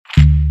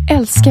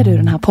Älskar du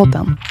den här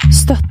podden?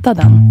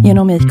 Stötta den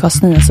genom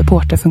IKAs nya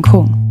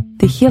supporterfunktion.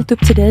 Det är helt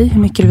upp till dig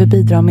hur mycket du vill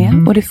bidra med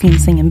och det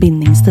finns ingen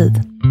bindningstid.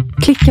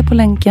 Klicka på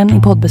länken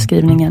i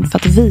poddbeskrivningen för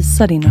att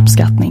visa din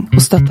uppskattning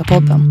och stötta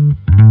podden.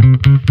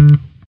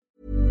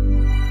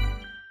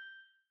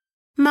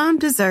 Mom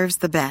deserves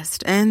the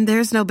best, and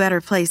there's no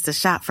better place to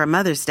shop for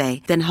Mother's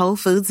Day than Whole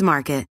Foods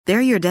Market.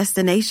 They're your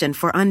destination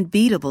for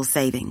unbeatable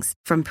savings,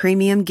 from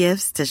premium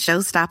gifts to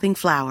show-stopping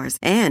flowers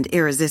and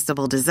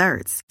irresistible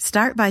desserts.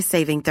 Start by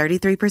saving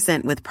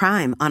 33% with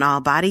Prime on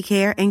all body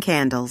care and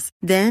candles.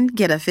 Then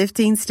get a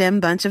 15-stem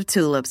bunch of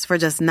tulips for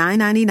just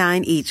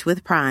 $9.99 each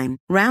with Prime.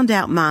 Round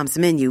out Mom's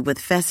menu with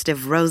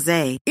festive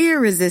rosé,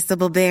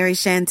 irresistible berry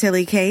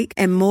chantilly cake,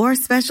 and more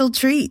special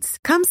treats.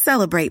 Come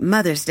celebrate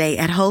Mother's Day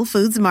at Whole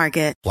Foods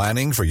Market.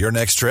 Planning for your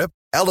next trip?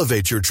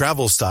 Elevate your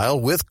travel style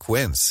with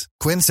Quince.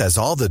 Quince has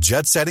all the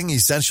jet-setting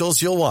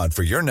essentials you'll want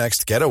for your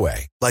next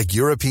getaway, like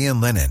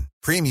European linen,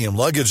 premium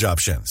luggage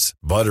options,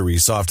 buttery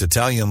soft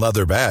Italian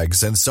leather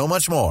bags, and so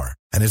much more.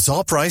 And it's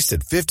all priced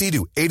at 50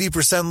 to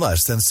 80%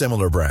 less than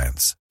similar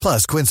brands.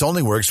 Plus, Quince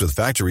only works with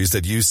factories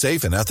that use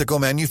safe and ethical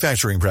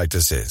manufacturing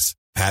practices.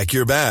 Pack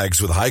your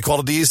bags with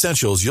high-quality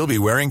essentials you'll be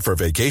wearing for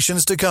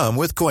vacations to come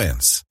with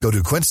Quince. Go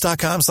to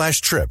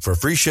quince.com/trip for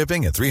free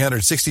shipping and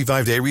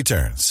 365-day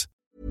returns.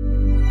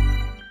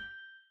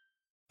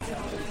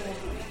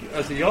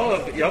 Alltså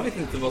jag vet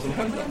inte vad som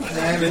händer.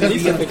 Nej, men ni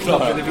ska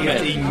förklara. Det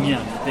vet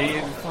ingen. Det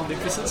är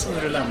precis som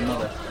när du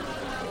lämnade.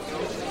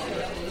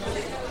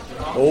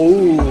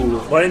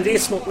 Var det en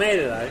diss mot mig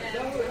det där?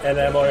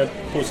 Eller var det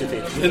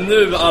positivt? Men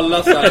nu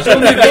alla så här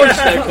som det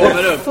första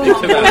kommer upp. Vad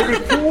håller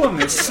du på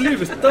med?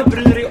 Sluta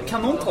bry dig.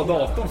 Kan någon ta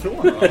datorn från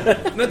honom?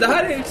 Men det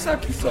här är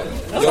exakt så.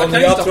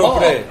 Jag tror på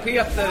dig.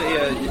 Peter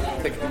är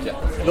tekniker.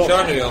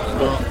 Kör nu, Janne.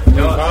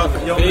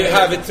 Vi är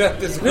här vid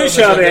 30 sekunder. Nu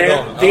kör vi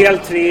del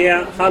 3.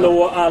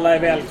 Hallå, alla är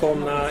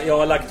välkomna. Jag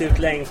har lagt ut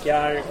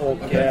länkar och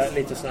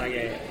lite såna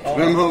grejer. Ja.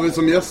 Vem har vi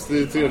som gäst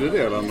i tredje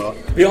delen då?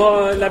 Vi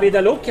har La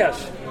Vida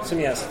Lucas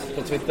som gäst.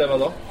 På Twitter,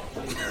 vadå?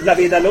 La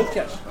Vida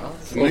Lucas.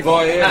 Och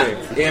vad är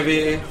vi? Är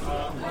vi...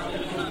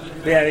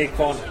 Vi är i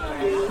kvarn.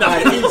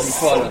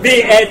 Kvar.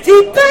 Vi är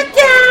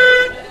tillbaka!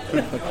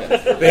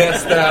 Det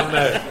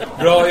stämmer.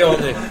 Bra,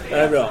 Johnny. Det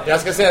är bra.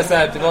 Jag ska säga så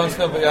här, det var en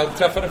snubbe, jag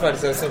träffade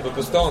faktiskt en snubbe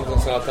på stan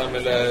som sa att han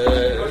ville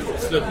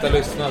sluta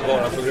lyssna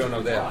bara på grund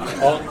av det.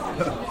 Ja.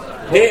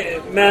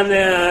 Men det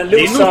är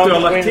nog du har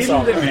lagt till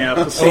det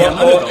med på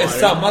senare och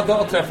samma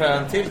dag träffade jag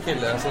en till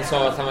kille som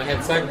sa att han var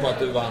helt säker på att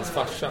du var hans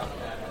farsa.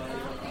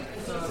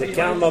 Det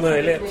kan vara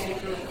möjligt.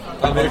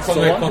 Han ville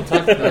komma i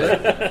kontakt med dig.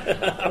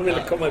 Han ville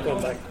komma i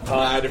kontakt.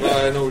 Ja. Nej, det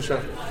var en okänd.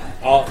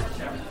 Ja.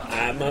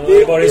 Nej, man har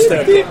ju varit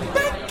stökig.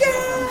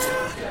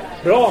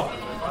 Bra.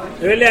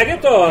 Hur är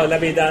läget då, La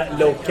Vida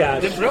Lucas?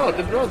 Det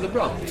är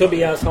bra.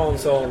 Tobias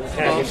Hansson,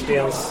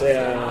 Hägerstens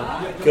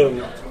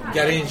kung.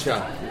 Garincha.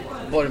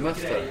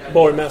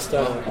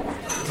 Borgmästare.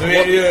 Nu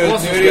är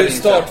det ju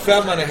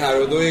startfemman är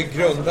här och då är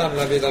grundaren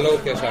La Vida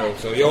Lucas här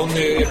också.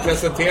 Johnny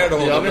presenterade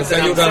honom men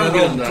sen gjorde han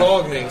en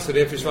omtagning så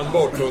det försvann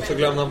bort och så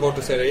glömde han bort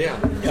att säga det igen.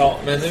 Ja.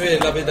 Men nu är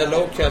La Vida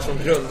Lucas som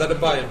grundade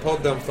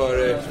Bayern-podden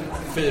för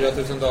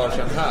 4000 dagar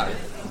sedan här.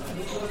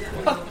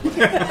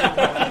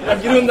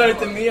 Jag grundar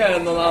inte mer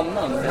än någon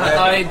annan.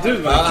 Nej,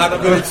 du. Han har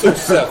blivit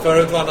sosse.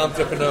 Förut var han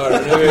entreprenör.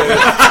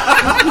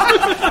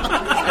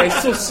 Nej,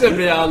 sosse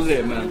blir jag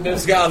aldrig. Men nu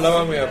ska alla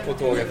vara med på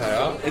tåget här,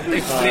 ja. Ett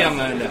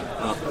extremare än det.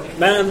 Ja.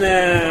 Men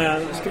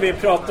ska vi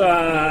prata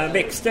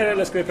växter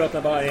eller ska vi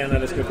prata Bayern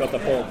eller ska vi prata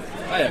podd?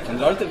 Nej, jag kan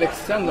dra lite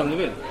växtsänd om du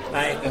vill.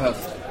 Nej. I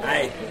höst.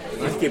 Nej,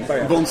 vi skippar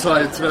det.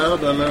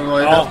 Bonsai-träd eller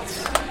vad är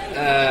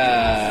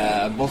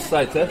det?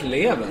 Bonsai-träd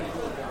lever.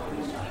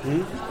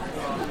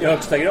 I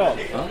högsta grad.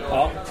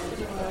 Ja.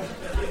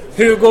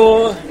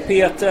 Hugo,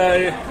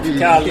 Peter,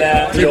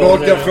 Kalle,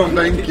 tillbaka från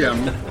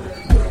bänken.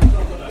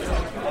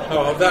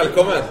 Ja,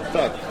 välkommen.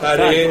 Tack. Här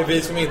är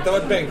vi som inte har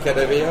varit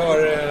bänkade. Vi har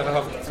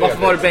haft trevligt.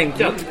 Varför var det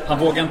bänkat? Han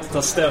vågar inte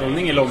ta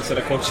ställning i långs-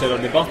 eller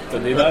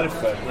kortkärra-debatten. Det är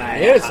därför.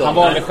 Nej, är det så? Han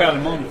valde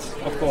självmant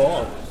att gå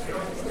av.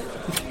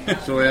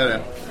 Så är det.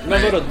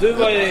 Men vadå, du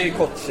var i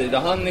kortsida,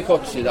 han i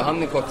kortsida,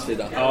 han i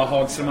kortsida. Ja,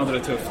 Hagström hade det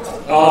tufft.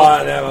 Ja,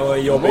 det var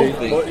en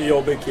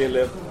jobbig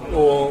kille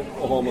och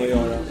ha med att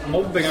göra.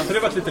 Mobbing, har inte det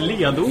varit lite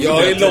ledord?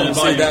 Jag är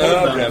långsida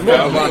övre, för jag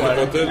har bara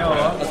gått ut med.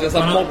 Alltså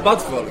jag har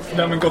mobbat folk.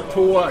 Ja, men gått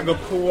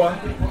på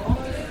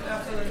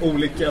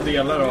olika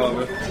delar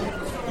av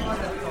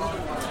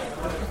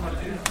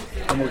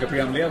de olika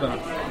programledarna.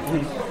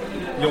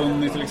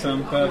 Johnny till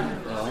exempel.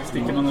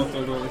 Sticker man något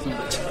och då liksom...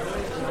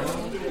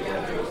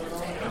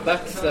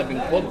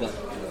 Backstabbing-podden.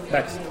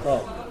 Ja.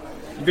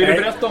 Vill du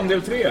berätta om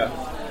del 3?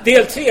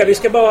 Del 3,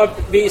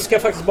 vi ska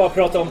faktiskt bara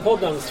prata om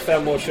poddens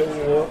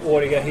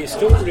 5-åriga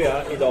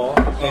historia idag.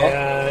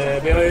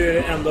 Vi har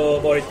ju ändå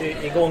varit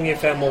igång i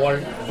 5 år.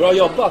 Bra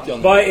jobbat,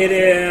 John. Vad är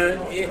det?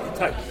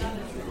 Tack.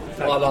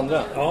 Och alla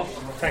andra. Ja,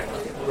 tack.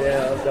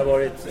 Det har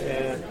varit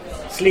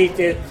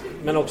slitigt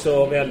men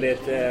också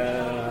väldigt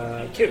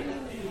kul.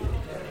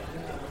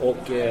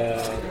 Och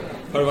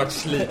har det varit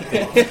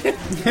slitigt?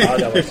 ja,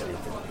 det har varit slitigt.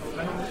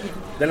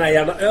 Den här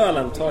jävla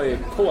ölen tar ju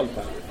kål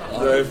på.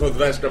 Du har ju fått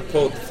värsta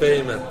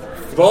poddfamet.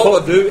 Vad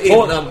var du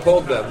innan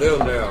podden? Det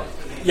undrar jag.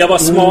 Jag var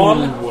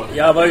smal.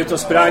 Jag var ute och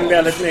sprang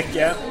väldigt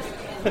mycket.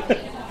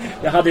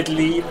 Jag hade ett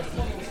liv.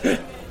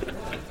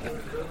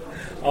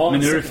 Ja, men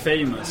nu är du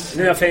famous.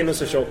 Nu är jag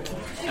famous och tjock.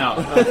 Ja.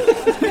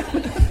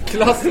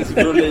 Klassisk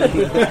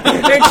Brolin.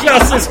 En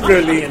klassisk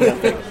Brolin.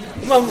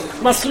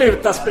 Man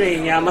slutar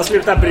springa, man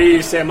slutar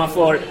bry sig, man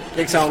får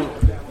liksom...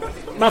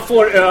 Man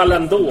får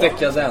ölen då.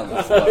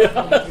 Dekadens.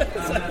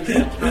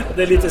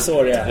 Det är lite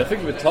så det är. Jag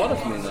fick betala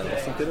för min öl,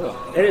 inte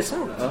då. Är det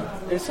sant? Ja.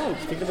 Är det sant?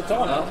 Fick du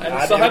betala?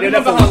 Ja, så här blir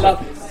man behandlad.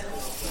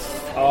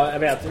 Ja, jag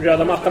vet.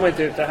 Röda mattan var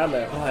inte ute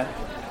heller. Nej.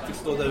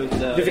 Stå där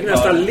ute. Du fick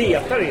nästan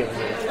leta dig in.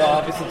 Ja,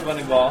 jag visste inte vad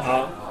ni var.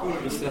 Ja.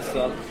 Jag blev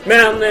stressad.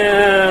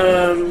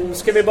 Men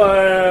ska vi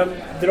bara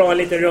dra en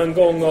liten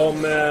rundgång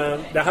om...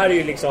 det här är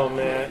ju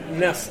liksom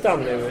nästan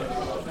nu...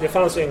 Det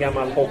fanns ju en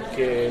gammal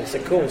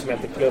hockeysektion som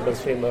heter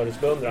Klubbens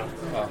filmördesbeundran.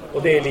 Ja.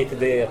 Och det är lite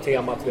det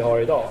temat vi har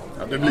idag.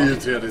 Ja, det blir ju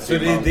tredje så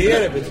sidan. det är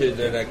det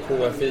betyder, det där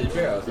KFIB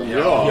alltså?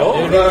 Ja,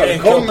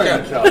 välkommen!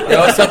 Jag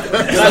har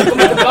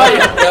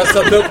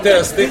satt upp det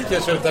här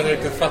stickers utan att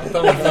riktigt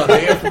fatta vad fan det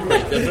är för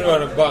skit. Jag tror det var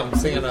de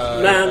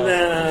bamsingarna. Men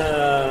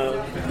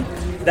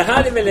det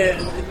här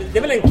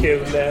är väl en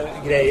kul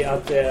grej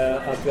att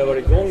vi har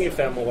varit igång i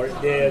 5 år.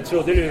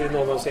 Trodde du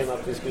någonsin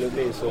att det skulle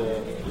bli så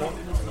långt?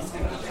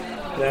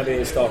 När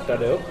vi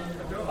startade upp.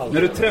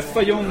 När du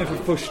träffade Johnny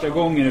för första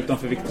gången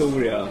utanför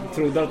Victoria,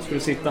 trodde att du skulle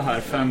sitta här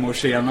 5 år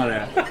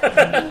senare.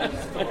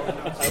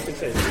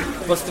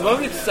 Fast det var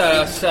väl lite så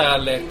här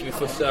kärlek vid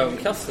första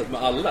ögonkastet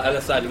med alla.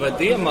 Eller så här, det var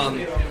det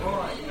man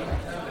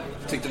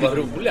tyckte var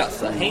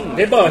roligast.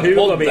 Det är bara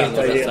Hugo vi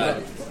inte igenom.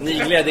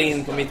 Ni gled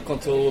in på mitt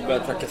kontor,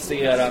 började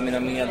trakassera mina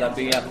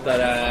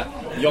medarbetare.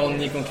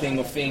 John gick omkring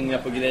och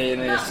fingrade på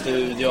grejerna i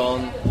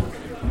studion.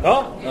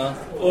 Ja,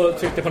 och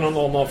tryckte på någon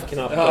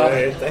on-off-knapp och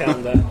det inte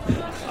hände.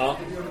 Ja.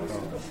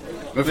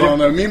 Men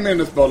fan, min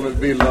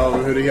minnesbild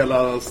av hur det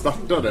hela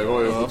startade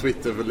var ju på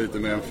Twitter för lite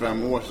mer än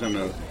 5 år sedan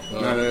nu.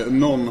 När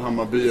någon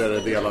Hammarbyare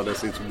delade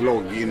sitt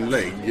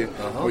blogginlägg.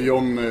 Och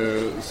John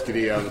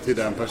skrev till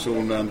den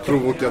personen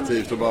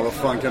provokativt och bara, vad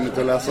fan, kan du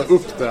inte läsa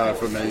upp det här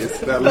för mig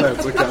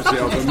istället? Så kanske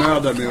jag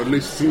bemödar mig att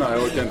lyssna.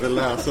 Jag orkar inte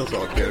läsa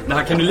saker. Det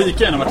här kan du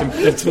lika gärna varit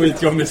en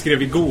tweet John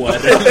skrev igår.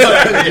 Det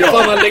är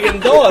fan en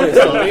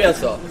legendariskt om det är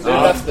så. Det är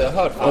det bästa jag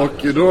hört.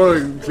 Och då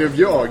klev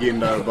jag in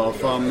där och bara,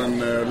 fan,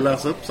 men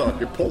läsa upp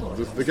saker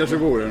podd. Det kanske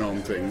vore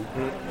någonting.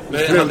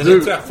 Men hade du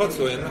träffat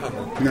så innan?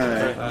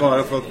 Nej,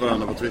 bara fått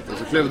varandra på Twitter.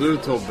 Så klev du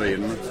Tobbe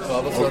in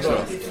också.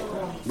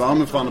 Bara,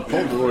 men fan,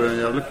 podd vore en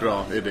jävligt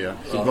bra idé.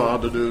 Så bara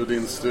hade du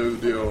din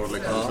studio och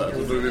liksom så här.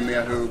 Så då är vi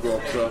med Hugo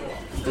också.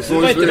 Och så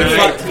inte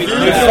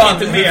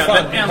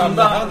med. Den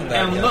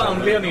enda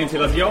anledningen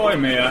till att jag är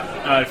med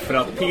är för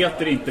att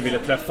Peter inte ville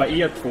träffa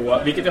er två.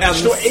 Vilket jag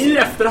förstår i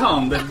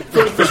efterhand,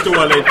 fullt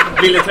förståeligt,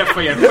 ville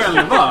träffa er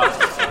själva.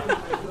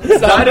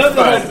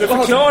 Därför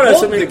förklarar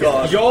så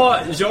mycket.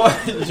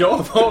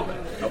 Jag var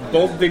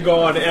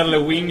bodyguard eller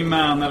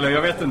wingman eller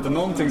jag vet inte,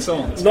 någonting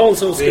sånt. Någon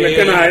som skulle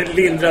kunna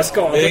lindra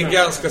skadorna. Det är en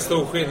ganska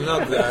stor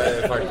skillnad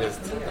där, faktiskt.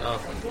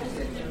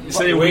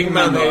 Ja.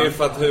 Wingman är ju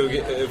för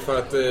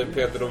att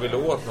Peter då vill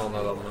åt någon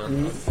av dem.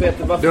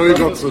 Peter, det har ju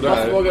gått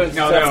sådär.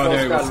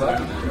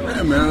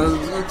 Men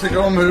jag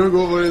tycker om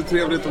Hugo, var det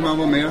trevligt om han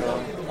var med.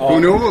 Kommer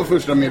ni ihåg vår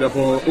första middag på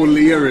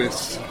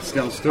O'Learys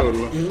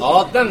Skanstull?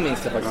 Ja, den minns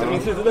jag faktiskt. Jag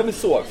minns inte den vi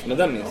sågs, men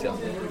den minns jag.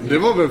 Det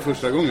var väl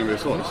första gången vi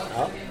sågs?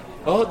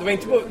 Ja, det var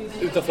inte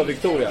utanför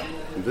Victoria.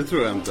 Det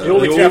tror jag inte. Jo,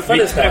 vi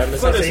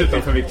träffades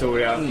utanför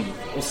Victoria.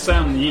 Och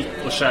sen gick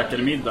och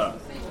käkade middag.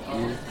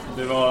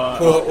 Det var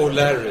på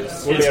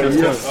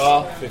O'Learys.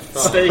 Ja,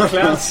 stay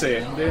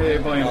classy. Det är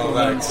bara inte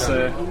hans.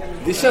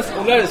 Det känns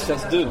O'Learys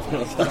känns du på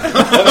något sätt.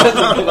 Jag vet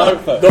inte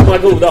varför. De har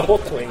goda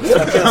hot wings,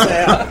 jag kan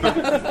säga.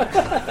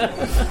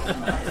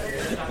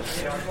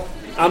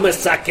 I'm a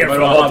sucker for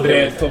hot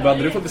wings. Tobbe,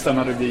 hade du fått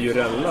bestämma att du blir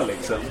Jurella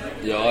liksom?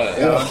 Ja.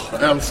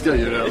 Jag älskar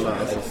Jurella.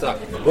 Exakt.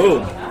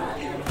 Boom.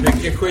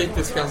 Mycket skit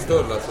i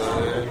Skanstull alltså.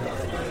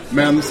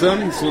 Men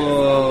sen så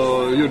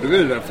gjorde vi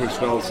det där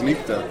första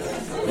avsnittet.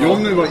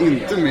 Johnny var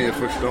inte med i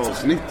första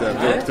avsnittet,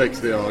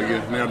 upptäckte jag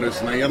när jag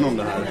lyssnade igenom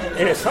det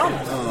här. Är det sant?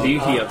 Ja. Det är ju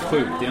helt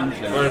sjukt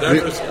egentligen.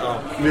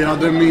 Vi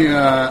hade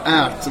med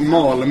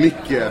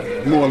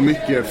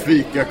Målmicke,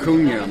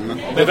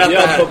 Fikakungen. Men vänta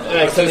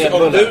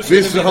här.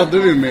 Visst hade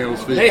vi med oss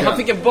Fika? Nej, han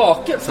fick en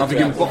bakelse. Han fick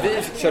en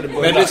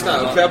Men lyssna,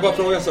 får jag bara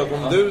fråga en sak.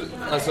 Om du,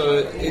 alltså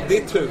i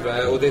ditt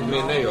huvud och ditt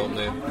minne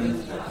Johnny,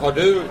 har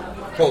du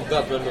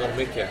poddat med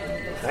Målmicke?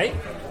 Nej.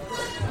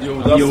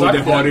 Jo, det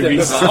har du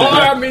visst.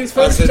 Ja, jag minns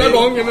första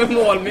gången med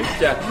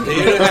Målmicke. Det är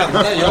ju det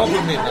enda jag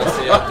vill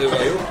minnas i att du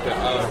har gjort det.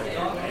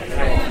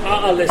 Jag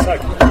har aldrig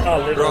sagt.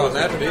 Aldrig. Bra,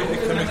 nej, det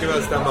kan mycket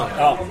väl stämma.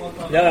 Ja,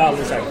 det har jag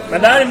aldrig sagt.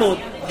 Men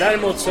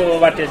däremot så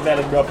var det ett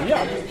väldigt bra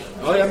program.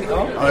 Ja,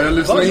 jag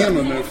lyssnar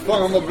igenom nu.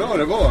 Fan vad bra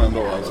det var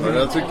ändå alltså.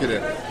 Jag tycker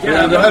det.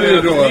 Det här är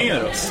ju då...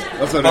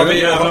 Alltså, har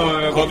vi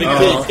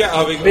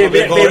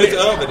varit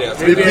över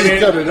det? Vi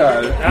pikade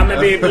där. Ja,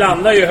 men vi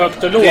blandar ju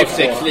högt och lågt.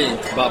 Det är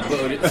klint. Bara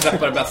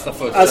släppa det bästa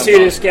först.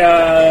 Assyriska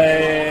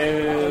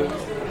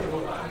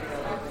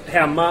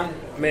hemma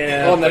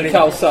med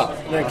Kausa.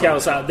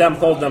 Den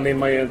podden vill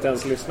man ju inte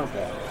ens lyssna på.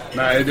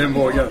 Nej, den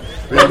vågar.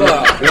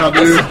 Vi hade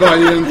ju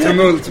Bayern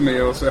tumult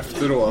med oss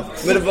efteråt.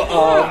 Men det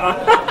var...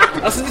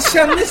 Alltså det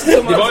kändes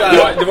som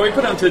att... Det var ju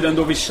på den tiden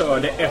då vi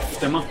körde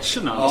efter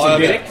matcherna. Alltså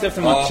direkt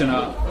efter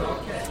matcherna.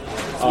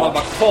 Så man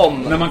bara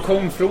kom. När man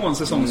kom från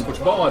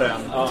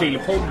säsongssportsbaren till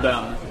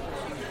podden.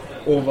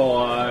 Och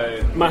var...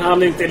 Man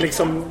hann inte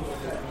liksom...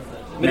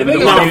 Men det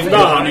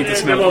var inte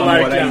smälta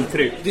några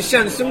intryck. Det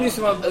känns som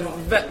liksom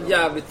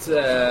jävligt...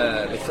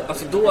 liksom,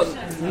 alltså då...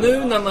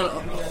 Nu när man...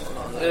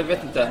 Jag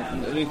vet inte,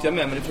 det är inte jag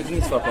med, men det fick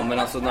ni svar på. Men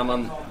alltså när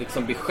man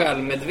liksom blir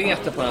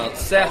självmedveten på ett annat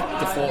sätt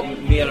och får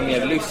mer och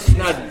mer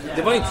lyssnar.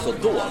 Det var inte så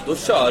då. Då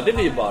körde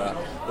vi ju bara.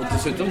 Och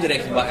dessutom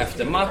direkt bara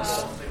efter match.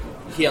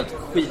 Helt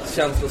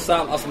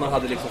skitkänslosam. Alltså man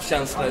hade liksom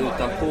känsla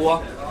utanpå.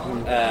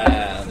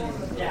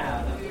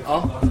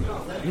 Ja.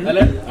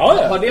 Eller?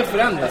 Ja. Har det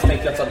förändrats?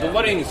 Tänkte jag, då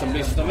var det ingen som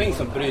lyssnade, var ingen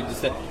som brydde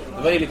sig.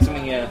 Det var ju liksom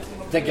inget...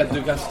 Tänk att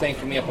du kanske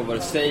tänker mer på vad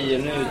du säger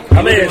nu. Ja,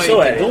 men det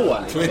så är det. Då,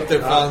 Twitter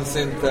fanns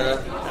inte.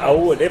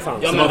 Ja, det fanns.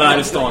 Ja, men där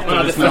i starten. Man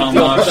hade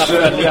 58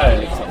 följare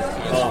liksom.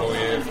 Ja.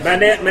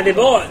 Men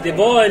det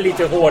var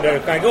lite hårdare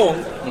jargong.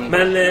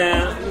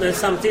 Men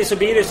samtidigt så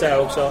blir det så här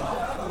också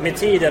med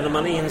tiden när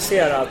man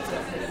inser att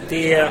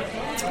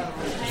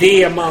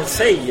det man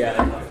säger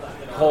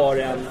har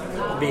en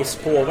viss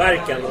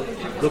påverkan.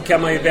 Då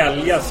kan man ju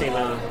välja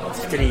sina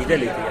strider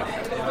lite grann.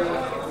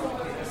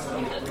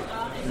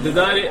 Det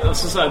där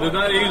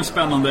är ju en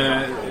spännande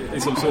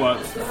liksom så,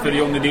 för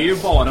Johnny, det är ju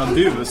bara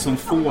du som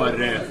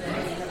får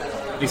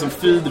liksom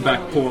feedback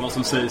på vad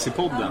som sägs i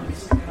podden.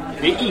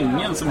 Det är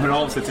ingen som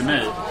hör av sig till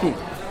mig.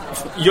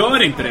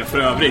 Gör inte det för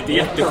övrigt, det är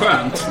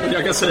jätteskönt.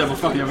 Jag kan säga vad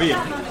fan jag vill.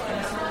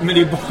 Men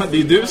det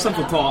är du som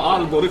får ta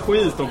all både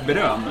skit och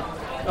beröm.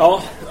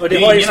 Ja, och det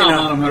är var ingen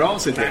annan som hör av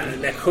sig till.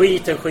 Nej,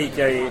 skiten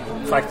skiter jag i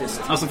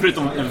faktiskt. Alltså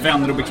förutom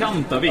vänner och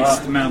bekanta,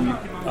 visst, men...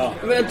 Ja.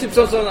 Men typ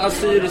sån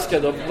assyriska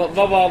då,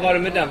 vad var det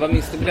med den? Vad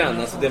minns du med den?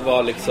 Alltså det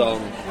var liksom...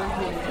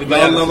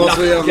 Alla var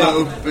så jävla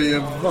uppe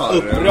i varv.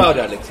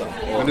 Upprörda liksom.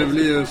 Men det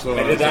blir ju så...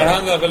 Men det där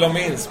handlar väl om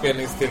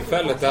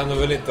inspelningstillfället, det handlar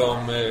väl inte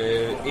om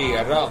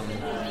eran.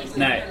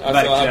 Nej,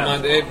 alltså,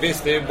 verkligen.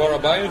 Visst, det är bara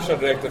Bayern kör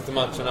direkt efter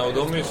matcherna och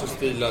de är ju så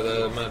stilade,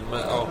 men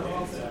ja...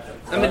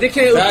 Ja, men det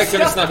kan jag där kan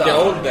vi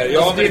snacka ålder.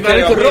 Ja, alltså, men det är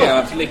väldigt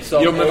rått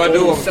liksom. Jo, men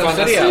vadå?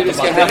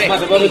 Assyriska hemma,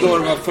 det var det då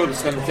det var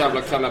fullständigt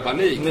jävla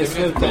kalabalik.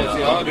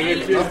 Ja, det är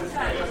kul.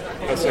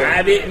 Alltså,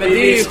 nej,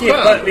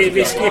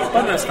 vi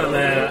skippar nästan.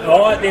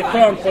 Ja, det är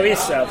skönt på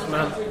visst sätt.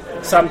 Men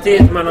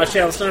samtidigt man har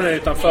känslorna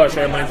utanför så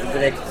är man inte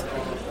direkt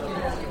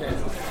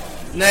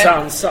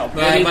sansad.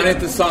 Nej, man är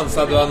inte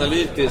sansad och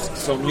analytisk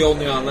som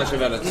Johnny annars är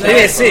väldigt.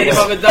 Nej, det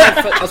var väl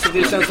därför, alltså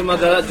det känns som att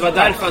det var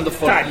därför ändå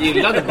folk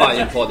gillade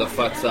Bayern-podden,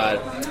 för att så här,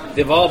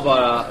 det var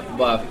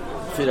bara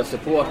 4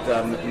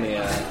 supportrar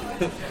med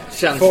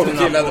känslorna.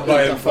 Folk gillade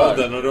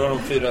Bayern-podden och då var de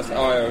 4...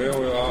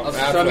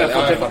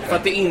 För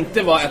att det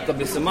inte var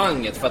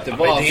etablissemanget, för att det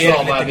var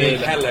så vad vi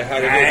heller.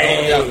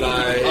 Herregud, jävla...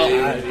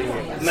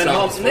 Men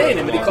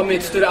men det kommer ju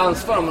ett större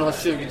ansvar om man har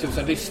 20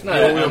 000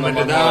 lyssnare. Jo, men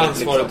det där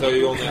ansvaret har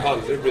ju Johnny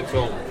aldrig brytt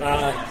om.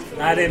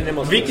 Nej, det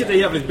måste... Vilket är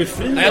jävligt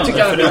befriande, jag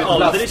tycker för det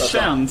har aldrig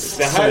känns...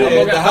 Det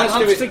här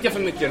han sticker för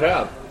mycket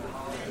röv,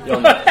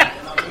 Johnny.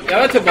 Jag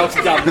var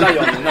tillbaka gamla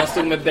Johnny när han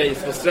stod med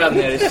baseballströd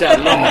nere i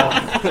källaren.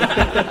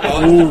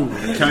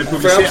 Kan vi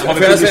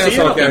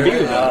publicera den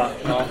bilden?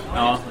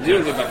 Ja. Det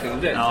gjorde vi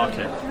verkligen det. Ja,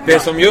 okay. Det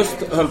som just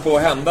höll på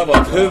att hända var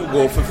att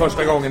Hugo för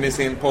första gången i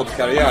sin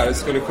poddkarriär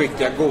skulle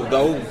skicka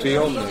goda ord till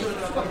Johnny.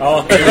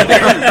 Ja.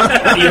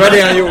 Det var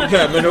det han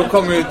gjorde, men då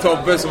kom ju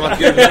Tobbe som att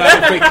Gud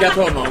hade skickat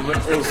honom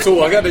och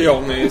sågade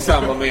Johnny i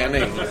samma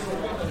mening.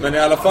 Men i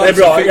alla fall... Det är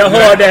bra, jag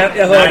hörde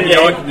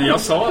jag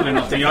sa aldrig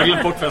någonting, jag har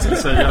glömt bort vad jag skulle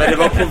säga. Men det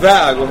var på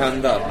väg att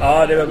hända.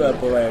 Ja, det var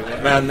på väg.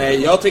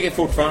 Men jag tycker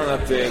fortfarande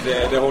att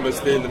det håller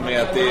stil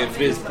med att det är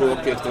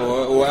frispråkigt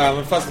och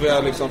även fast vi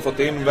har liksom fått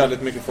in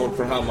väldigt mycket folk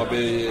från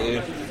Hammarby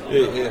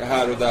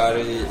här och där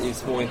i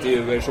små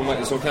intervjuer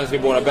som kanske är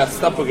våra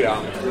bästa program,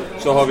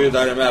 så har vi ju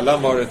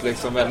däremellan varit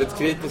liksom väldigt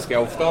kritiska.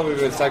 Ofta har vi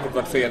väl säkert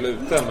varit fel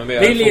ute, men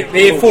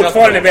vi är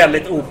fortfarande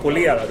väldigt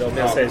opolerade, om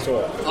jag säger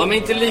så. Ja, men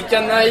inte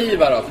lika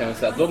naiva då, kan man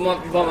säga. Då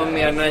var man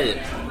mer naiv.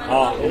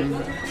 Ja,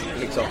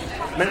 liksom.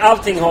 Men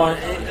allting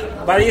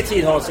varje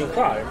tid har sin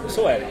charm,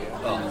 så är det ju.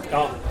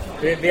 Ja.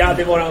 Vi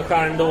hade våran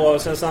skärm då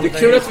och sen det är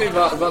kul att vi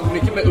var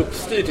mycket mer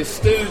uppstyrt i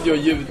studio och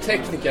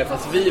ljudtekniker,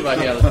 fast vi var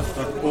helt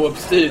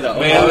ouppstyrda.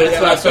 Men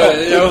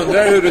jag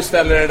undrar hur du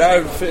ställer det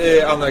där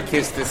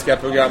anarkistiska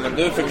programmen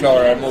du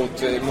förklarar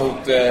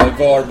mot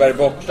Varberg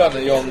borta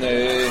när John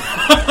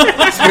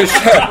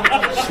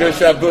ska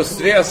köra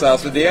bussresa.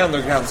 Alltså det är ändå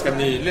ganska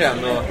nyligen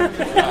och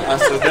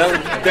alltså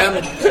den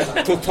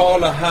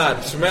totala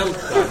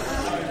härdsmältan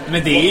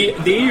Men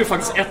det är ju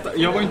faktiskt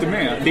jag var inte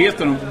med. Det är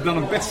ett av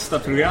bland de bästa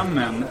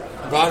programmen.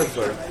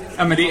 Varför?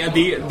 Ja, men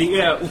det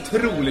är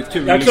otroligt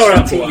kul. Jag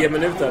klarar 10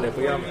 minuter av det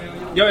programmet.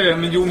 Ja,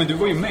 men du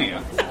var ju med.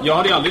 Jag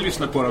hade aldrig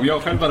lyssnat på dem.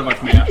 Jag själv hade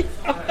varit med.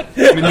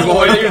 Men du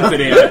var ju inte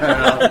det.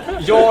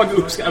 Jag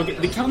uppskattar...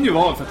 Det kan ju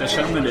vara för att jag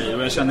känner dig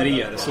och jag känner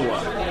er så.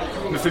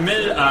 Men för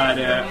mig är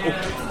det... Och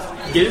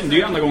grejen, det är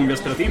ju enda gången vi har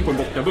spelat in på en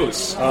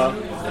bortabuss. Ja.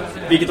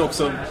 Vilket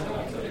också...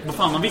 Vad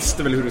fan, man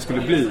visste väl hur det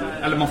skulle bli.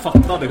 Eller man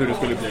fattade hur det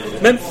skulle bli.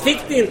 Men fick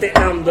det inte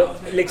ändå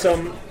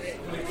liksom...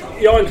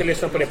 Jag har inte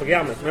lyssnat på det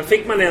programmet. Men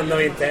fick man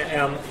ändå inte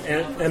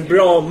en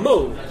bra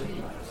mode?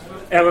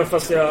 Även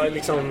fast jag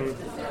liksom...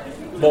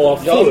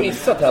 Jag har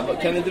missat här.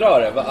 Kan ni dra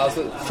det?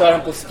 Alltså, kör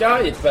han på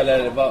Skype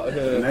eller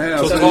hur? Nej,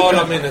 alltså,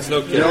 totala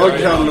minnesluckor. Jag,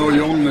 Kalle och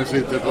Jonny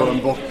sitter på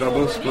en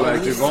bortabuss på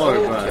väg till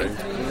Varberg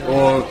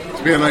och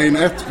spelar in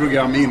ett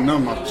program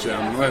innan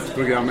matchen och ett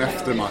program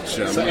efter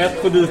matchen. Så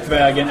ett på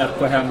ditvägen, ett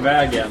på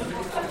hemvägen.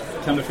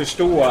 Kan du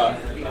förstå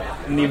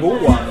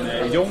nivån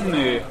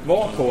Jonny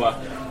var på?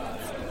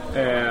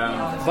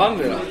 Vann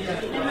du då?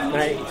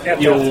 Nej,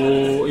 gjorde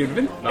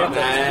vi inte?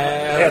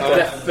 Nej,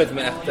 öppet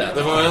med 1-1.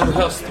 Det var en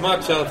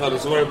höstmatch i alla fall och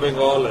så var det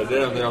bengaler. Det är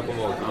det enda jag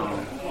kommer ihåg.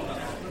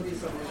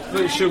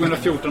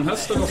 2014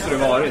 hösten måste det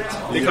varit.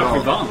 Det är klart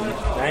vi vann.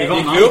 Nej, vi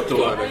vann allt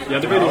då. Ja,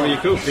 det var då vi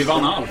gick upp. Vi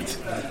vann allt.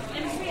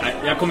 Nej,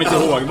 jag kommer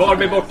inte ihåg.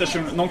 Varberg borta.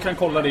 Någon kan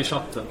kolla det i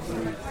chatten.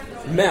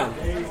 Men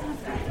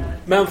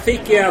man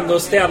fick ju ändå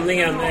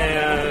stämningen.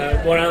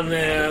 Våran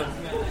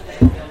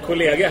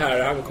kollega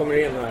här, han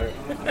kommer in här.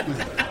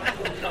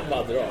 Han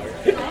bara drar.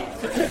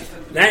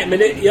 Nej,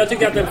 men jag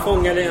tycker att den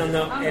fångade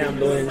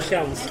ändå en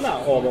känsla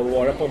av att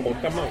vara på en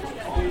bortamatch.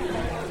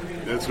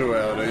 Det tror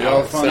jag. Jag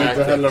har fan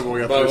inte heller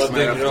vågat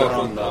lyssna i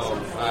efterhand. Alltså.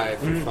 Nej,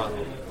 för fan.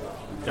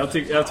 Jag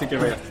tycker det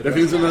var jättebra. Det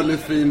finns en väldigt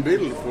fin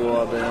bild på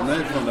mig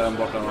från den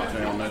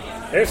bortamatchen.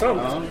 Är det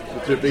sant? Ja,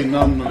 typ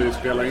innan vi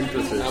spelar in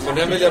precis. Ja, men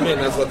den vill jag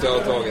minnas att jag har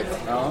tagit.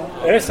 Ja.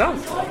 Är det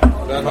sant?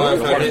 Den har jag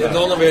färdig.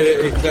 Någon av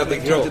er är klädd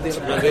i grått,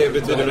 men det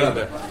betyder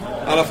mindre.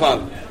 I alla fall.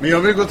 Men jag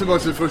vill gå tillbaka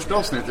till första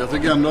avsnitt. Jag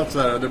tycker ändå att så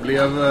här, det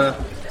blev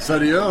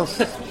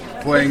seriöst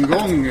på en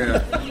gång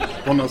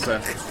på något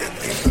sätt.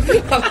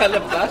 Han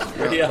häller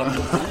bärs på hela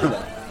tiden.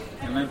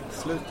 Men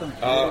sluta.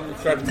 Ja,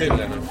 skärp till det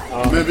nu.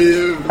 Ja.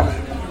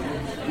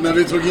 Men när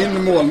vi tog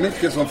in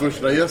Målmicke som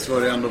första gäst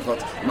var det ändå för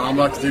att man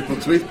var aktiv på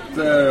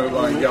Twitter,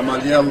 var en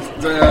gammal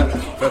hjälte,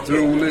 fett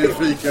rolig,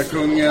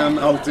 fikakungen,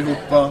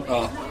 alltihopa.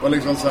 Ja. Var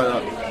liksom så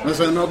här. Men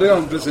sen hade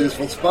han precis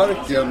fått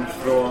sparken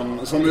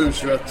som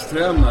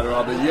U21-tränare och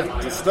hade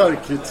jättestark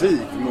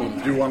kritik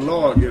mot Johan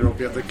Lager och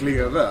Peter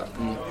Kleve.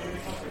 Mm.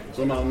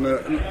 Som han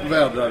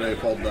vädrade i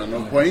podden.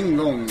 Och på en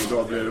gång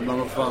då blir det, men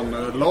vad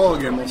fan,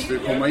 Lager måste ju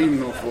komma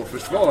in och få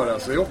försvara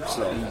sig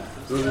också.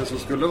 Så det som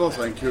skulle vara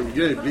så en kul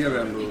grej blev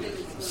ändå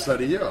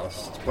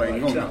seriöst på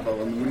en gång.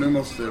 Nu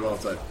måste det vara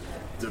så här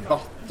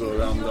debatt och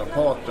den andra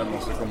parten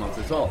måste komma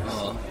till tals.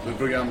 Ja. Så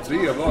program 3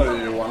 var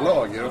det ju Johan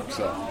Lager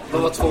också.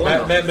 Vad var 2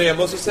 då? Men jag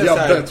måste säga så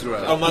här, tror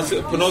jag. om man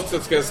på något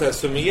sätt ska säga,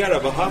 summera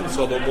vad han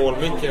sa då,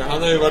 Målmicke.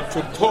 Han har ju varit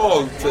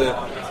totalt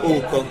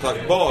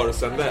okontaktbar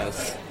sedan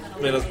dess.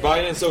 Medan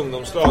Bayerns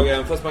ungdomslag,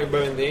 även fast man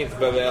inte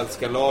behöver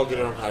älska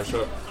Lager och de här,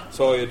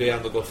 så har ju det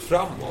ändå gått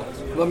framåt.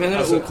 Vad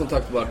menar du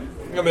okontaktbar?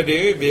 Ja, men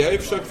vi har ju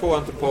försökt få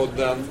han till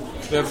podden.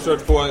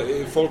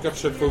 Folk har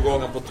försökt få igång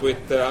honom på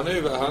Twitter. Han har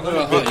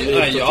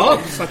ju jag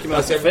snackar med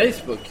på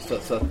Facebook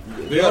så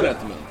det gör det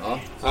inte med.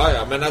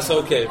 Ja, men alltså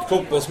okej,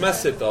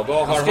 fotbollsmässigt då.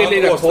 Vad har han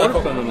lira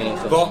korpen med mig?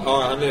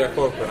 Ja, han lirar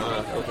korpen.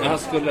 Ja, han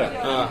skulle.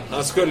 Ja,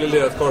 han skulle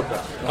lira korpen.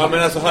 Ja,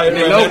 men alltså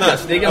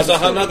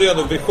han hade ju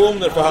ändå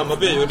visioner för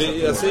Hammarby och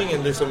jag ser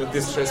ingen liksom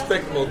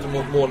disrespect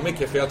mot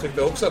Målmicke, för jag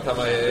tyckte också att han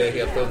var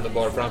helt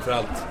underbar,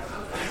 framförallt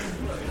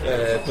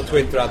på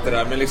Twitter och allt det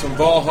där. Men liksom,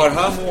 vad har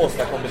han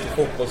åstadkommit i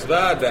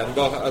fotbollsvärlden?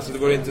 Alltså det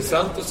vore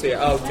intressant att se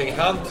allting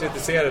han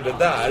kritiserade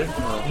där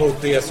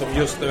mot det som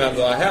just nu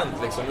ändå har hänt.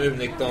 Liksom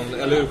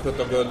U19 eller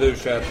U17-guld,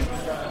 U21,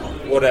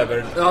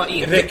 whatever. Ja,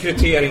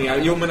 rekryteringar.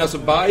 Jo, men alltså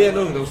Bayern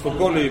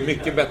ungdomsfotboll är ju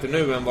mycket bättre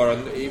nu än vad den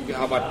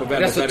har varit på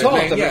väldigt länge.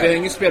 Resultaten, vi har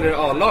ingen spelare i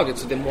A-laget,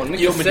 så det är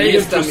Målmicke. Jo, men det är ju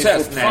en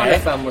process. Nej,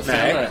 5 år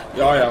senare.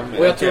 Ja,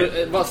 och jag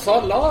tror, vad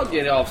sa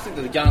Lager i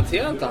avsnittet?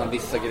 Garanterar inte han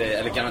vissa grejer?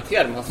 Eller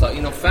garanterar, men han sa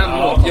inom 5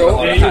 år.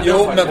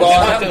 Jo, men vad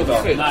har hänt då?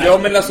 Jo,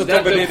 men alltså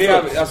Tobbe, det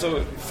är det, alltså,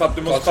 för att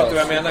du måste fatta vad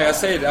jag menar. Jag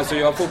säger det, alltså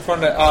jag har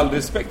fortfarande all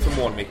respekt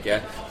för Målmicke,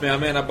 men jag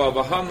menar bara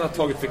vad han har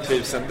tagit för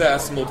kliv sen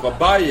dess mot vad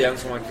Bayern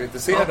som han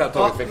kritiserade har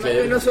tagit för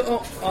kliv. Men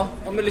alltså,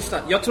 men lyssna,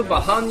 jag tror bara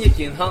han gick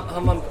in,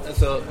 han var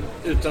alltså,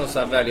 utan att så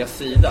här välja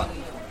sida.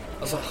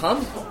 Alltså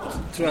han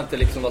tror jag inte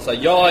liksom var så här,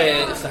 jag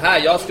är så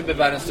här, jag ska bli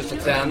världens största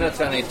tränare,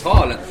 träna i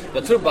Italien.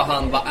 Jag tror bara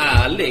han var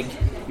ärlig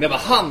med vad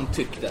han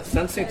tyckte.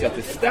 Sen ser inte jag att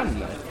det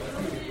stämmer.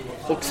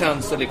 Och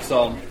sen så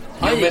liksom,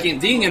 Han gick in,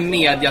 det är ingen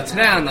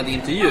mediatränad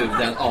intervju,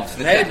 den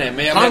avsnittet. Nej,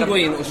 men han går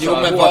in och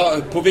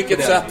kör på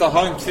vilket sätt har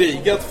han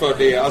krigat för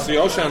det? Alltså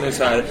jag känner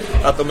så här,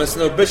 att om en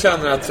snubbe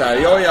känner att så här,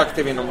 jag är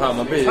aktiv inom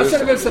Hammarby. Han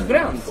känner väl så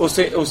bränd. Och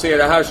ser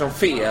det här som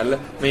fel.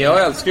 Men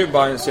jag älskar ju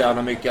Bayern så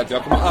jävla mycket att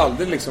jag kommer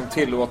aldrig liksom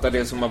tillåta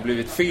det som har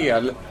blivit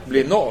fel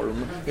bli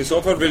norm. I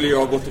så fall vill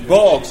jag gå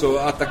tillbaka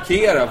och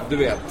attackera, du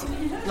vet.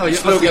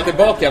 Slugga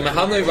tillbaka, men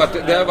han har ju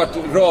det har varit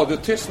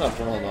radiotystnad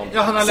från honom.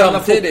 Ja, han har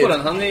lämnat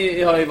fotbollen. Han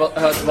har ju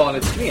ett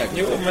vanligt kneg.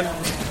 Jo, men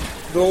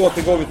då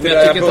återgår vi till men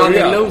jag tycker inte han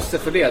är loser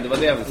för det. Det var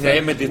det jag ville säga.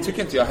 Nej, men det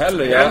tycker inte jag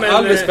heller. Jag har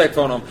all respekt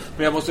för honom.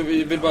 Men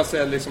vill bara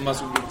säga liksom,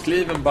 alltså,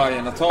 kliven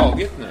Bayern har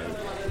tagit nu.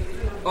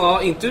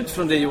 Ja, inte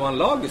utifrån det Johan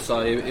Lager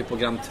sa i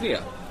program 3.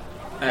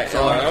 Nej,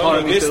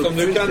 men visst, om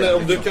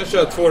du kan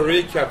köra 2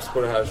 recaps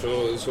på det här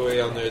så är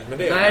jag nöjd med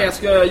det. Nej, jag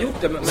ska ha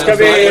gjort det. Men ska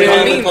vi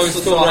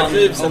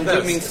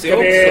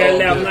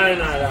lämna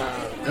den här...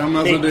 Ja, men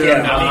alltså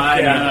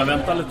nej,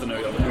 vänta lite nu.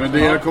 Men det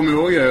jag kommer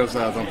ihåg är så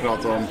här att han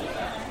pratade om...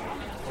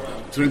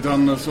 Jag tror inte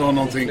han sa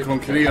någonting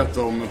konkret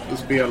om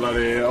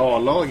spelare i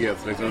A-laget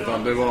liksom,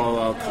 utan det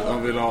var att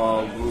han ville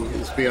ha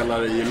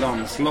spelare i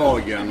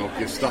landslagen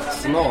och i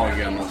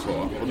stadslagen och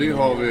så. Och det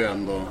har vi ju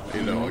ändå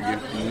idag.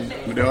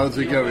 Men det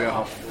tycker jag vi har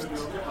haft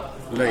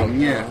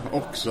länge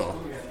också.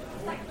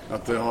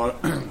 Att det har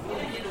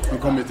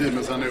kommit tid,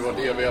 men sen har vårt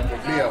eviga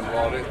problem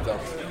varit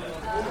att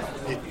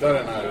hitta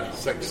den här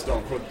 16,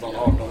 17,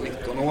 18,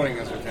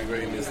 19-åringen som kan gå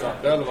in i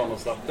startelvan och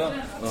starta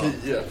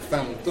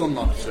 10-15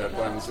 matcher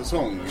på en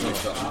säsong.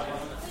 Liksom.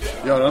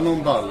 Göra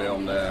någon ballig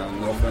om det är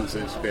en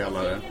offensiv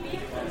spelare.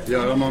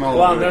 Göra någon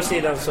Å andra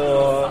sidan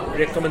så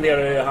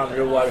rekommenderar ju han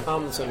Roar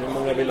Hansson. Hur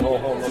många vill ha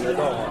honom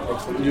idag?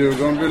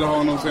 Djurgården vill ha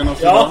honom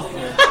senast idag.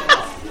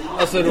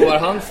 Alltså Roar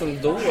Hansson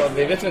då,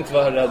 vi vet inte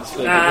vad han rädd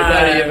skulle. Det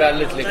där är ju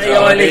väldigt liksom...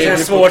 Jag är lite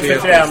svårt för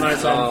tränare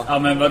som... Ja,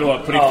 men vadå,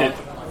 på riktigt?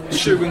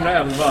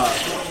 2011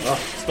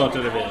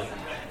 startade vi.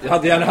 Jag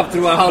hade gärna haft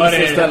Roar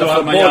Hansson istället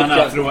för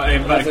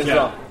Borken. Verkligen.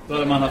 Då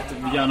hade man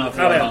gärna haft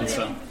Roar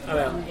Hansson.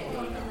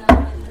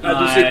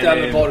 Du sitter här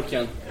med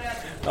Borken.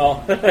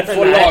 Ja.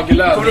 Får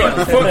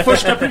laglöv.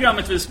 Första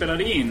programmet vi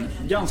spelade in,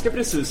 ganska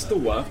precis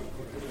då,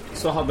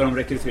 så hade de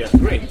rekryterat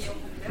Greg.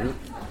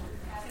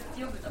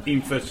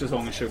 Inför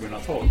säsongen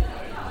 2012.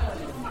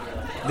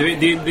 Det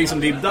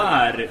är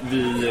där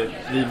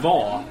vi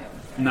var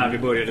när vi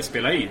började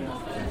spela in.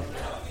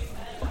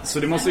 Så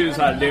det måste ju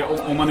så här,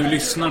 om man nu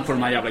lyssnar på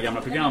de här jävla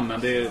gamla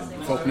programmen,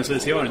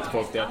 förhoppningsvis gör inte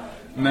folk det.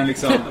 Men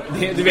liksom,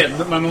 du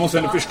vet, man måste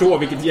ändå förstå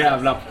vilket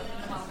jävla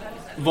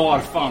var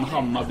fan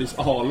Hammarbys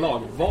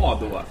A-lag var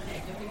då.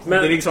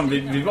 Men det är liksom,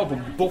 vi var på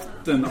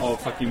botten av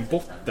fucking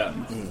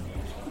botten.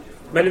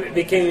 Men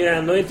vi kan ju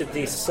ändå inte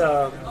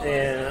dissa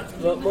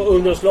vad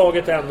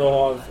ungdomslaget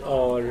ändå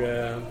har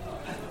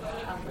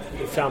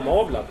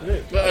framavlat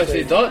nu. Alltså,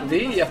 idag,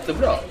 det är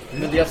jättebra.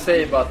 Men det jag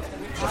säger bara att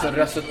alltså,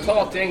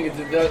 resultat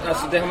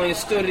det har man ju en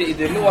större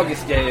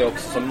ideologisk grej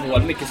också, som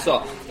Målmicke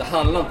sa. Det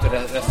handlar inte om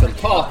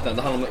resultaten,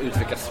 det handlar om att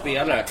utveckla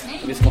spelare.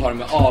 Vi ska ha det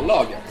med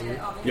A-laget.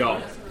 Ja.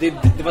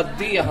 Det var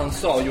det han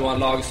sa, och Johan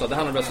Lager sa. Det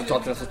handlar om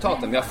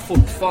resultaten. Vi har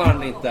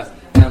fortfarande inte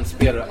en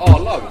spelare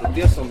A-laget.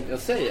 Det är det som jag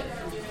säger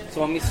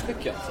som har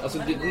misslyckats. Alltså,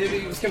 nu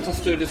ska vi ta en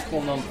större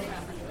diskussion om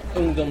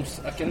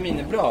ungdomsakademin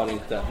är bra eller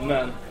inte.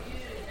 Men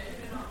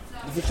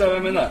du förstår vad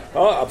jag menar?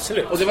 Ja,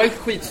 absolut. Och det var ju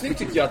skitsnyggt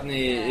tycker jag att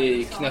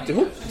ni knöt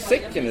ihop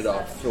säcken idag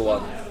från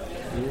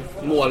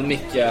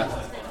Målmicke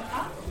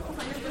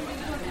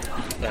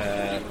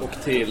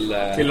och till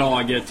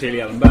Lager, till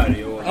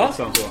Hjelmberg och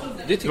liksom så.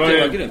 Det tyckte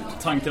jag var grymt.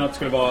 Tanken att det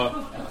skulle vara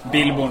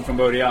Billborn från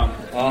början,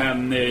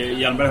 men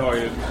Hjelmberg har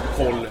ju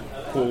koll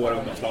på våra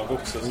ungdomslag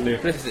också, så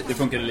det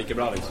funkade lika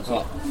bra liksom.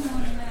 Ja.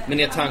 Men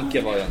er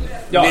tanke var ju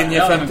ändå.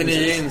 Linje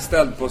 59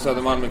 inställd på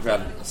Södermalm ikväll.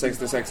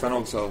 66an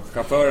också.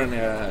 Chauffören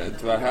är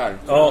tyvärr här.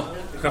 Ja,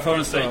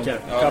 chauffören strejkar.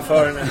 Ja.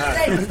 Chauffören är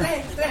här.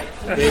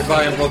 Det är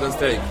Bayern-podden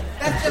strejk.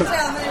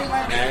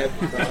 Nej,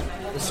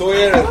 så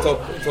är det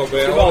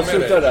Tobbe. Jag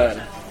avslutar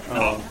där.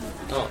 Ja.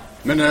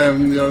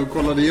 Men jag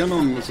kollade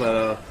igenom så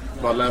här,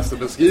 bara läste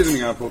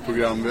beskrivningar på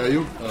program vi har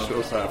gjort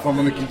och så här. Fan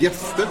vad mycket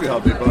gäster vi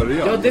hade i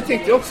början. Ja, det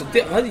tänkte jag också.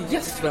 Vi hade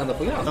gäster för andra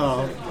program.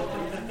 Ja.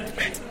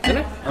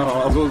 Eller?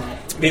 Ja, alltså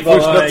vi var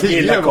första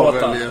 10 var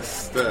väl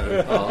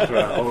gäster, tror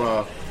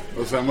jag.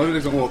 Och sen var det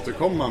liksom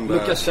återkommande.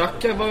 Lukas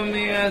Xhaka var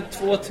med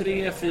 2,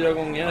 3, 4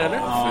 gånger, eller?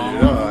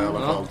 4 i alla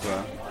fall, tror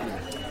jag.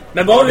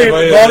 Men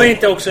var vi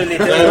inte också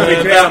lite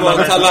obekväma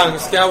med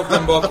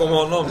talangscouten bakom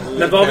honom?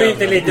 Men var vi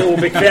inte lite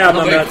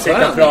obekväma med att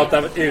sitta och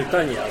prata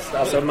utan gäst?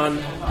 Alltså man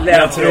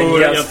jag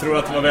tror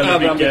att det var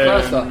väldigt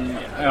mycket.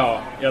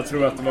 Ja, jag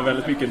tror att det var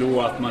väldigt mycket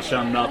då att man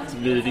kände att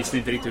vi visste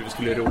inte riktigt hur vi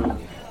skulle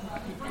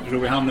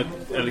ro i hamnet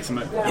liksom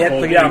ett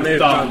program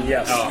utan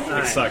gäst. Ja,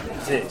 exakt.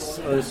 Precis.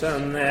 Och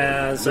sen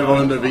det var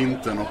under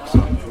vintern också.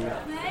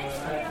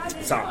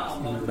 Sant.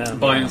 Men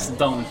Bayerns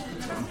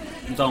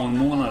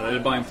down-månader, eller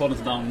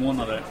Bayern-poddens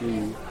down-månader.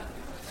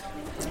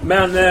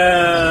 Men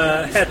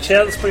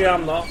Hedgells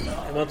program då?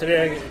 Var inte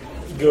det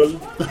guld?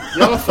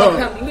 Ja, vad fan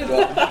hände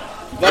då?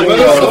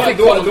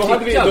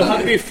 Då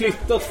hade vi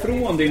flyttat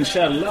från din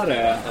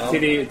källare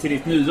till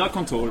ditt nya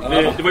kontor.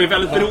 Det var ju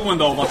väldigt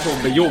beroende av att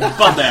Tobbe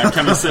jobbade,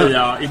 kan vi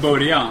säga, i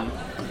början.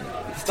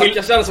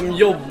 Stackars alla som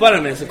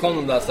jobbar med så kom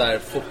de där så här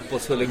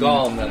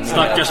fotbollshuliganen.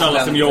 Stackars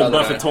alla som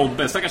jobbar för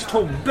Tobbe. Stackars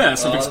Tobbe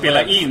som fick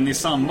spela in i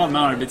samband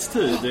med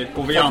arbetstid.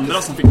 Och vi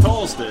andra som fick ta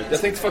oss dit.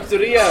 Jag tänkte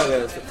fakturera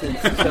det så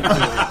tidigt.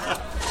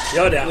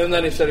 Gör det. Nu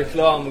när ni kör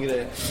reklam och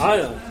grejer. Ja,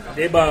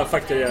 det är bara att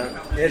fakturera.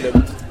 Det är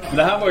lugnt.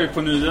 Det här var ju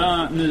på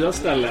nya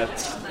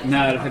stället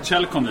när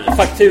Hertzell kom hit.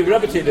 Faktura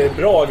betyder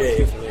bra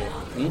grejer för mig.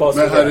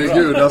 Men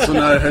herregud, alltså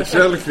när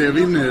Hertzell klev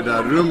in i det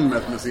där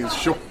rummet med sin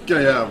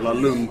tjocka jävla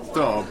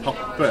lunta av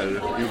papper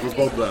inför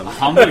podden.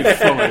 Han var ju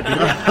förberedd.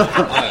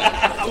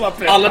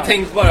 Alla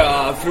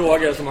tänkbara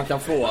frågor som man kan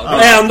få.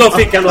 Ändå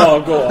fick han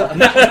avgå.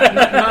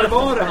 När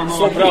var det han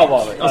så bra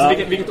var det.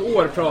 Alltså vilket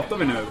år pratar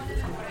vi nu?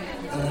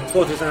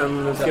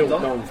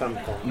 2014,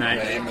 15.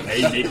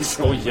 Nej,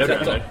 skojar du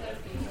eller?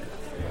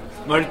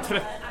 Var det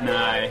 30?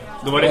 Nej,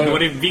 då var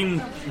det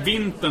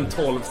vintern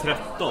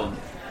 12-13.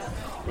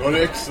 Det var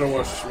det extra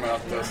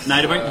årsmötes.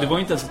 Nej, det var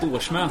inte ens ett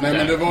årsmöte. Nej,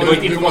 men det var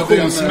ett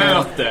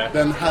informationsmöte.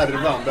 Den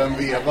härvan, den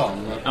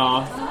vevan.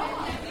 Ja.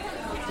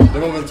 Det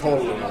var väl 12,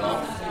 va?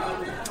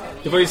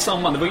 Det var ju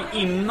samma, det var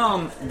ju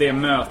innan det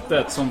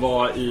mötet som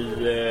var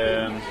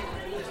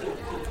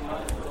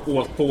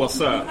på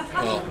Åsö.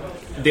 Ja.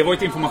 Det var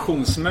ett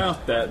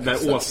informationsmöte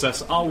där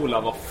Åsös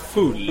aula var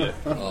full.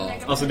 Ja.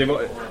 Alltså det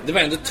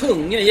var ändå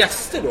tunga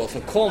gäster då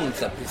som kom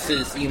så här,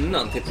 precis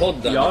innan till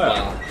podden. Ja, ja.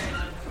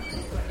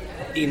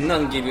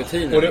 Innan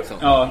giljotinen liksom.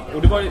 Ja,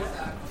 och det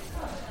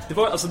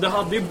var alltså det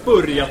hade ju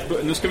börjat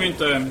nu ska vi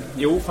inte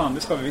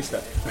det ska vi visst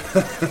det.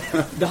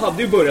 Det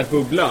hade ju börjat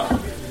bubbla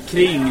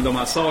kring de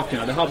här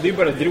sakerna. Det hade ju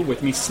börjat gro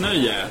ett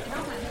missnöje.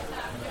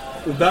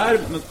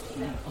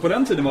 Och på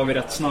den tiden var vi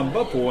rätt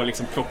snabba på att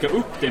liksom plocka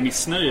upp det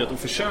missnöjet och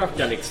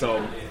försöka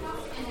liksom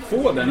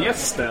få den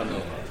gästen.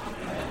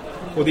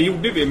 Och det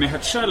gjorde vi. Med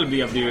Hertzell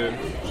blev det ju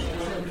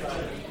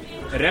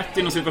rätt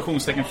inom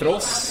situationstecken för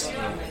oss.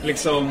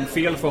 Liksom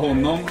fel för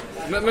honom.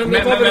 Men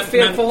det var väl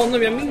fel för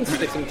honom, jag minns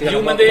liksom till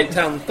hela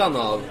kontentan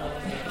av.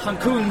 Han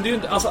kunde ju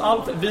inte, alltså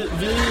allt,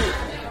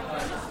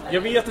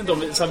 jag vet inte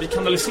om vi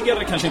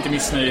kanaliserade kanske inte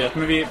missnöjet,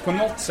 men vi på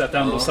något sätt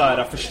ändå så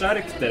här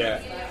förstärkte det.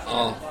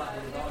 Ja.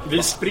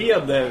 Vi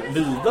spred det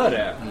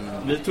vidare.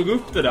 Vi tog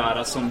upp det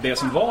där som det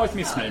som var ett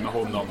missnöje med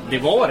honom. Det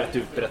var rätt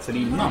utbrett sen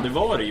innan, det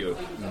var det ju.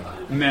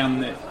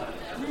 Men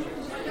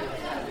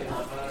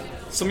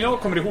som jag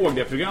kommer ihåg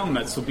det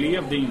programmet så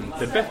blev det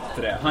inte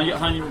bättre.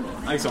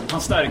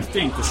 Han stärkte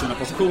inte sina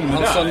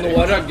positioner där. Han sa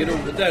några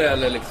grodor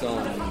eller liksom.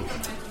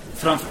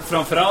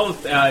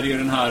 Framförallt är ju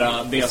den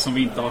här det som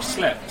vi inte har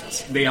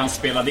släppt. Det han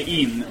spelade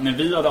in när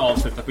vi hade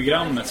avslutat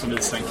programmet som vi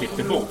sen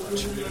klippte bort.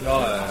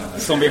 Ja.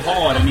 Som vi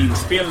har en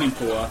inspelning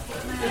på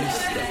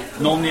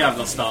någon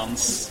jävla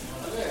stans.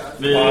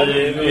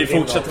 Vi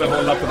fortsätter väl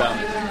hålla på den.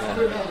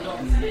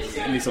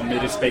 Liksom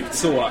med respekt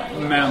så.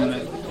 Men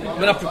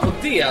apropå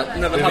det,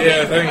 när vi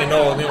jag har ingen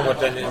aning om vart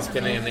den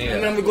inspelningen är.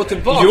 Men om vi går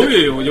tillbaka.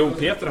 Jo,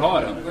 Peter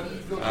har den.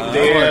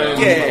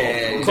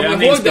 Kommer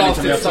du ihåg det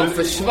avsnitt som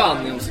försvann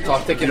i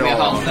starttecken med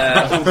han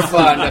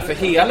ordförande för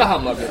hela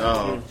Hammarby?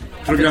 Ja.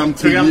 Program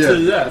 10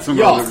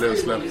 som aldrig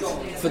blev släppt.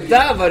 För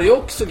där var det ju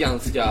också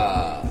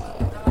ganska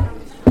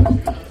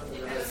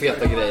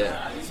feta grejer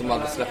som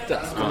aldrig släpptes.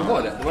 Kommer du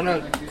ihåg det? Det var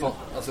några,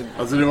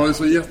 alltså det var ju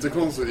så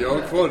jättekonstigt. Jag har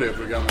kvar det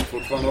programmet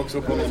fortfarande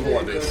också på någon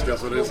hårddisk.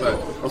 Alltså det är så här,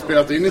 jag har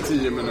spelat in i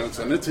 10 minuter,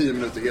 sen är 10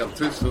 minuter helt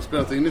tyst. Jag har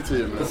spelat in i 10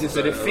 minuter. Precis,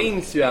 så det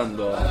finns ju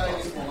ändå.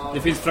 Det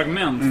finns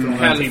fragment från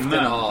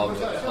hälften av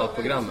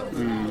programmet.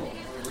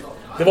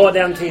 Det var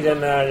den tiden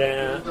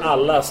när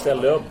alla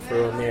ställde upp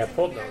för att med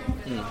podden.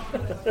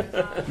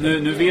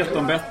 Nu vet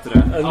de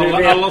bättre.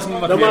 Alla som har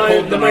varit med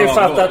i podden de har ju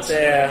fattat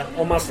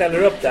om man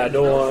ställer upp där,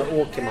 då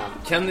åker man.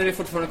 Kenny är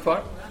fortfarande kvar?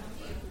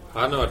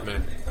 Han har varit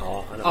med.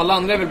 Ja, alla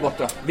andra är väl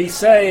borta?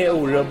 Vissa är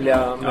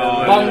orubbliga.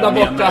 Banda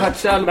borta,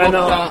 Hertzell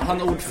borta,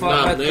 han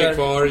ordförande. Nanne är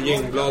kvar,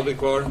 Gingblad är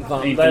kvar.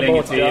 Inte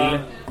länge till.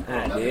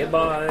 Nej, det är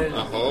bara.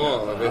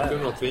 Jaha, vet du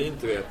något vi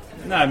inte vet?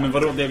 Nej, men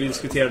vadå, det vi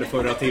diskuterade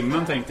förra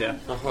timmen tänkte jag.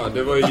 Jaha,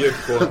 det var ju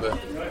djupgående.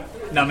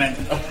 Nej men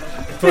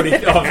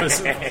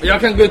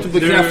jag kan gå ut och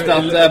bekräfta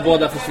att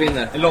båda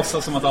försvinner.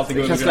 Låtsas som att allt är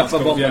guld. Vi kan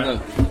släppa bomben nu.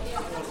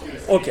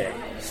 Okej.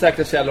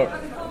 Säkra källor.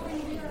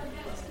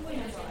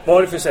 Vad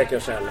är det för säkra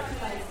källor?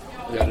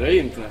 Ja, det är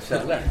inte några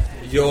källor.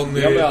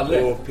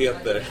 Johnny och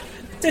Peter.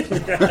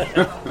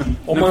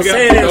 Om man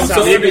säger det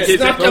så.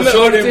 Snacka med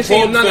Ortiz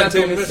innan jag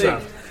tog musik.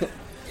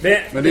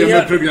 Men det är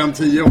med program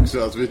 10 också,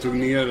 att vi tog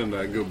ner den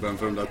där gubben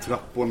för de där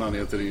trapporna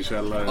ner till din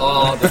källare.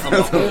 Ja, det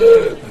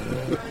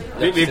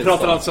kan vi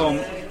pratar alltså om,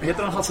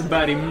 heter han Hasse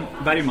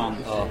Bergman?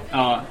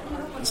 Ja.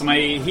 Som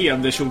är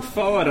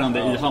hedersordförande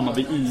i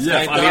Hammarby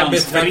IF,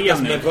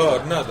 alliansförening. Med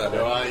vördnad,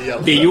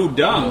 det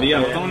gjorde han, vi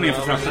hjälpte honom ner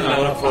för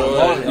trapporna.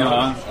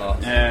 Ja.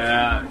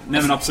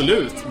 Nej men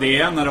absolut,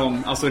 det är en av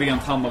de, alltså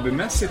rent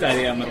Hammarbymässigt är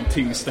det en av de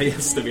tyngsta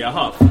gäster vi har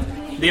haft.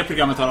 Det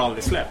programmet har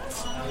aldrig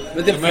släppts.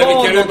 Men det Men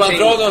var kan du bara någonting...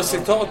 dra några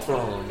citat från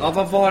honom? Ja,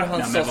 vad var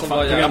han sa som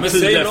var jävligt...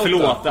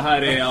 Förlåt, det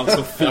här är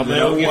alltså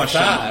 4 år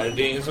sedan.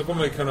 Det är ingen som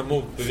kommer kunna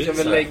motbevisa.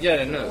 Ska vi lägga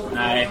det nu?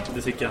 Nej,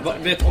 det tycker jag inte.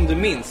 Vet om du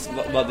minns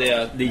vad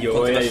det gör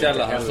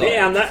kontroversiella han sa?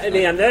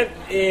 Det enda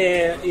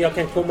jag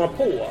kan komma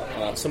på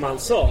som han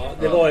sa,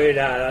 det var ju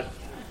det här att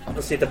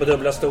han sitter på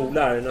dubbla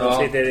stolar när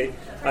han sitter i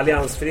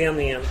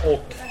Alliansföreningen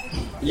och...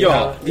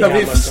 Ja, jag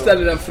vill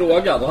ställa den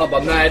frågan och han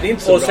bara, nej det är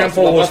inte så och bra. Sen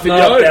på varför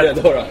gör det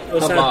då?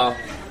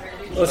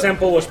 Och sen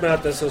på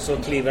årsmötet så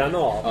kliver han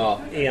av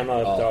i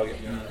ena uppdraget.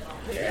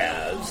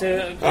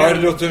 Det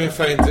låter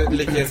ungefär inte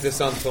lika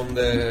intressant som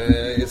det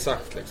är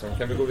sagt liksom.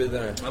 Kan vi gå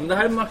vidare? Ja, men det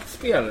här är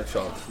maktspel,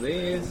 Charles.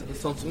 Det är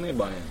sånt som är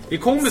bara... Vi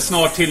kommer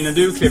snart till när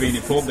du klev in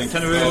i podden.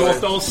 Kan du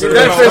låta oss... Det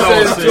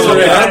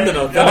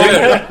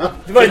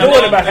var ju då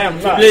det började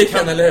hända.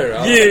 Publiken, eller hur?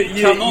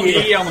 Kan någon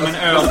ge honom en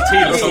öl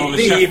till som håller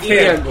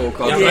käften?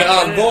 Ja, men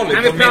allvarligt,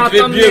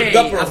 om vi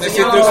bjuder på dem. Ni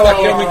sitter och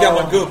snackar om en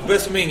gammal gubbe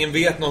som ingen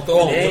vet något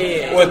om.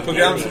 Och ett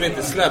program som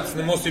inte släpps.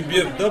 Ni måste ju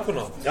bjuda på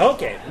något. Ja,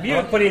 okej.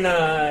 Bjud på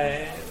dina...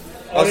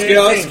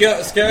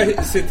 Ska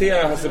jag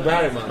citera Hasse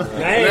Bergman?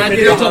 Nej,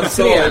 det är topp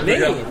 3.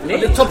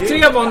 Nej. Topp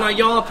 3 var när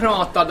jag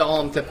pratade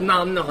om typ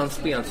Nanne och hans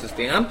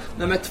spelsystem.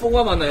 Nummer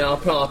 2 var när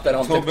jag pratade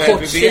om typ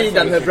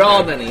kortsidan, hur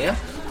bra den är.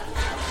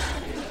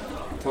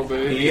 Tobbe,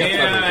 det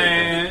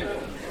är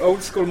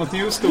old school mot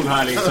new school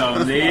här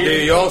liksom. Det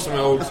är jag som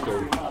är old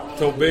school.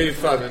 Tobbe är ju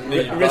fan en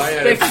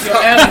nybajare. Respect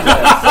your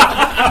elders.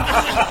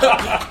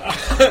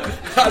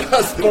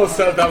 Alla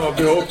spåsade där var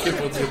hockey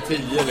på 10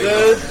 liksom.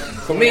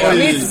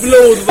 Mitt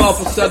blod var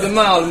på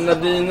Södermalm när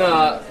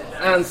dina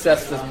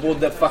ancestors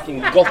bodde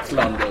fucking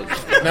Gotland.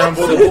 När han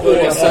bodde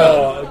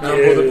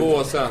på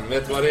Åsen.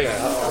 Vet du vad det är?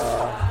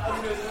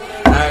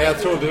 Nej, jag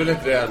trodde väl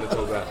inte det heller,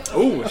 Tobbe.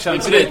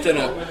 Känns lite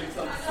nu.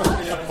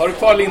 Har du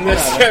kvar linjen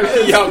här?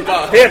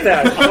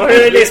 Peter, har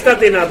du listat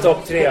dina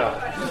topp 3?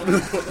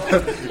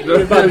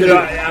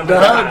 Det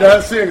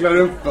här seglar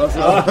upp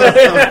alltså.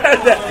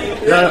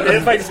 Det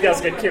är faktiskt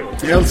ganska kul.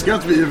 Jag älskar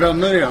att vi är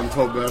vänner igen,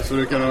 Tobbe, så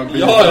du kan ha en bil.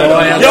 Ja,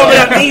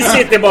 men att ni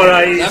sitter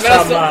bara i samma...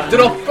 Alltså,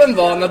 droppen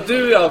var när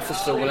du och jag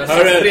försonade så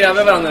bredvid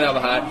varandra när jag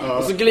var här.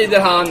 Och så glider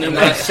han in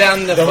när jag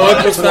känner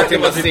för att snacka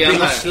med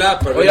senare.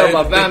 Och jag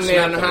bara, vem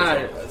är den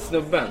här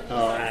snubben?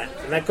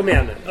 Nej, kom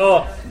igen nu.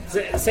 Ja,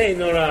 säg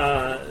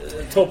några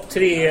topp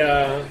 3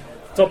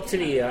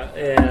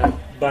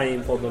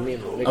 Bajen-podden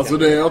min. Alltså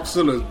det är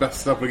absolut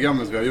bästa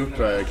programmet vi har gjort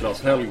här är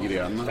Claes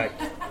Hellgren. Tack.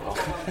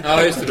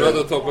 Ja, just det, du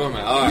hade Tobbe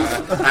med. Ja,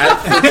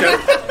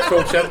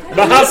 fortsätt. Det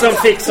var han som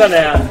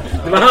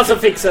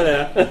fixade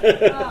det.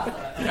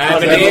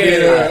 Nej,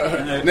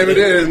 men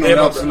det är nog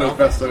det absolut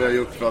bästa vi har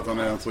gjort för att han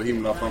är en så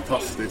himla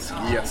fantastisk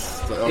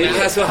gäst.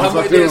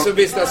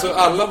 Alltså,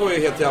 alla var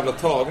ju helt jävla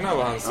tagna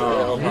av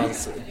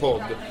hans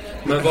podd.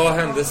 Men vad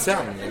hände sen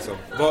liksom?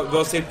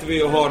 Vad sitter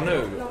vi och har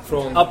nu?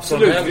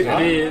 Absolut,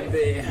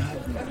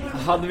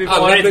 hade vi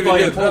varit på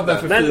en podden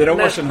för 4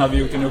 år sedan hade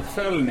vi gjort en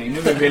uppföljning.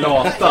 Nu är vi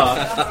lata.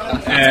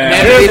 Men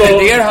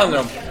det är det handlar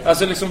om.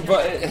 Alltså liksom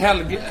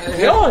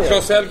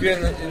Claes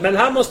Hellgren. Men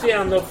han måste ju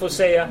ändå få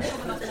säga,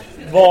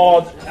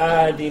 vad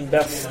är din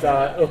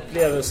bästa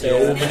upplevelse?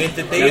 Jo, men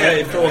inte det jag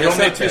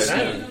ifrågasätter.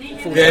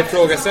 Det jag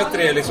ifrågasätter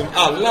är liksom,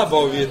 alla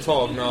var vi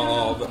tagna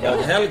av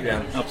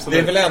Hellgren.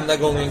 Absolut. Det är väl enda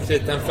gången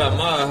Krita en 5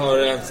 har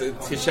ens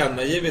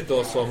tillkännagivit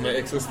oss som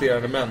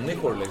existerande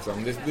människor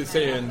liksom. Det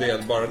säger ju en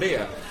del bara det.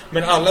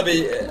 Men alla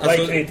vi,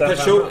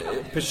 alltså,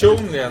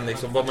 personligen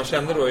liksom, vad man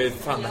kände då är,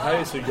 fan det här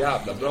är så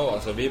jävla bra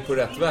alltså, vi är på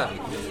rätt väg.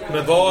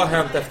 Men vad har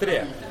hänt efter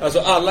det? Alltså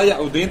alla,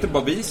 och det är inte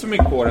bara vi som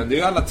gick på den, det är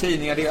ju alla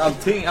tidningar, det är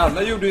allting.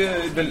 Alla gjorde ju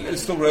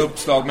stora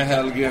uppslag med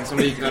Hellgren som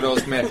liknade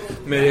oss med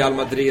Real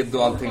Madrid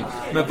och allting.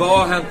 Men vad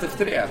har hänt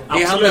efter det?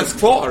 Absolut. Är han ens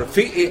kvar?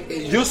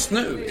 Just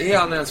nu, är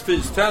han ens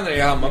fystränare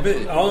i Hammarby?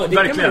 Ja, det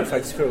kan man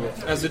faktiskt fråga.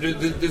 Alltså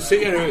du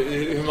ser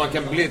hur man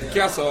kan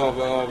blidkas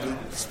av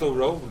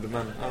stora ord,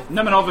 men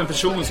nej, men av en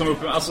person som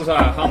alltså så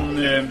här,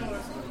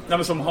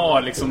 han som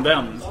har liksom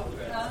den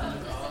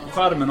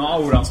skärmen och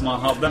auran som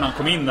han hade när han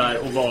kom in där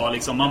och var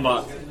liksom, man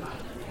bara,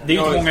 det är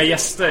inte många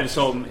gäster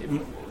som,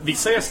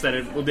 vissa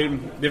gäster, och det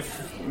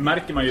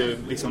märker man ju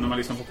liksom när man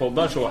lyssnar på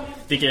poddar, så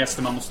vilka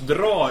gäster man måste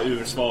dra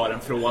ur svaren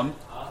från,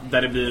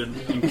 där det blir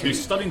en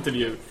krystad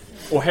intervju.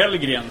 Och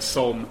Hellgren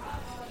som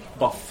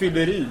bara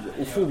fyller i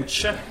och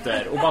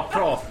fortsätter och bara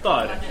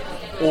pratar,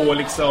 och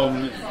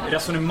liksom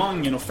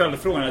resonemangen och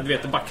följdfrågorna, du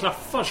vet, det bara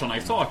klaffar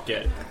sådana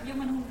saker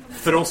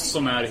för oss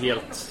som är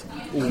helt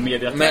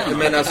omedvetna.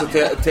 Men alltså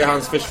till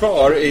hans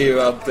försvar är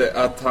ju att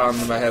han,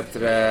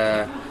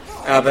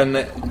 även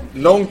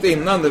långt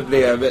innan det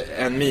blev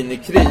en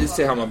minikris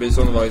i Hammarby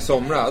som det var i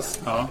somras,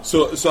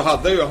 så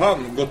hade ju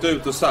han gått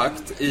ut och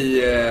sagt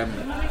i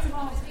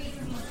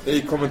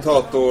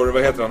kommentator,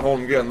 vad heter han?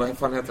 Holmgren, vad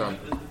fan heter han?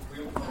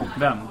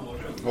 Vem?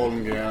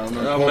 Holmgren.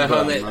 Ja, men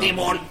han är det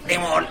mål.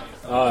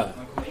 Ja.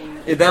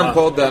 I den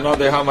podden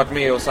hade han varit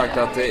med och sagt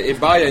att i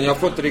Bayern, jag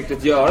får inte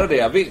riktigt göra det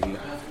jag vill.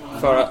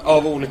 För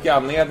av olika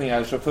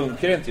anledningar så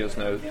funkar det inte just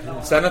nu.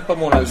 Sen ett par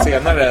månader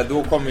senare,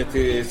 då kom vi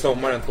till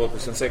sommaren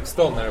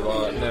 2016 när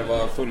det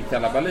var full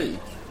kalabalik.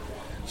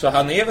 Så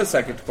han är väl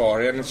säkert kvar.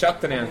 Enligt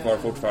chatten är han kvar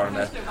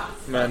fortfarande.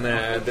 Men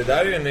det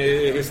där är en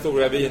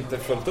historia vi inte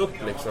följt upp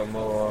liksom.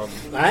 Och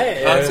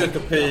nej, hans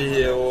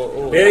utopi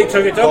och vi har ju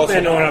tagit upp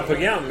med några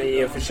program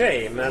i och för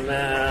sig. Men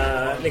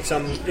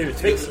liksom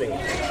utväxling.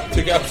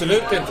 Tycker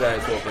absolut inte det här är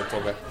tråkigt,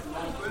 Tobbe.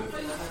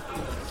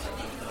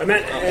 Men,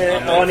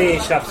 ja, ni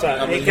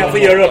tjafsar. Ni kan få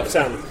göra upp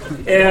sen.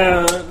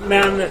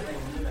 Men...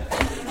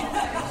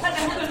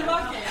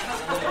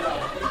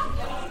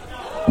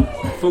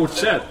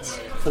 Fortsätt.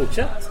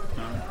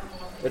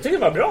 Jag tycker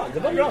det var bra. Det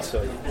var bra så.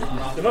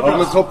 Det var Ja, bra.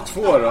 men topp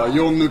 2 då.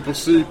 Jonny på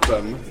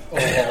Cypern.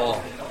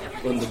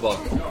 Underbart.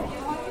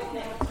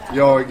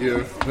 Jag,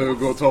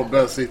 Hugo och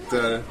Tobbe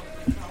sitter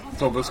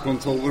Tobbes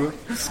kontor.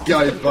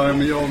 Skypar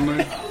med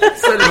Jonny.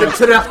 Så är lite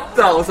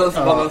trötta och sen så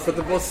bara man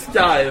sätter på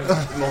Skype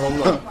med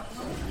honom.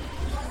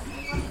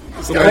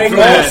 Skype från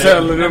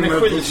hotellrummet.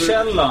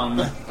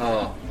 Energikällan.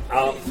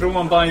 Ja.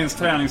 Från Bayerns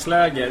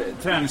träningsläger.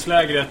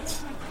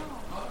 Träningslägret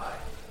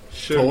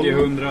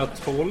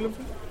 2012.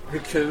 Hur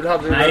kul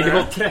hade du Nej, det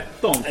var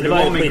 13. Det var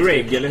med skitkul.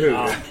 Greg, eller hur?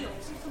 Ja.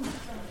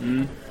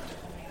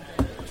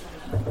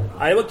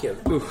 Ja, det var kul.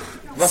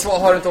 Varför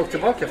har du inte åkt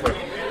tillbaka för?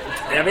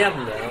 Jag vet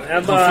inte.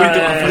 Jag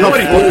Man får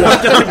inte bara...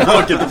 åka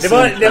tillbaka till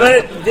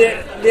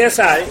Det är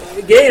så här.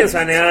 Grejen så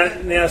här,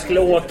 när jag skulle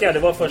åka, det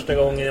var första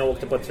gången jag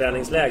åkte på ett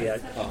träningsläger.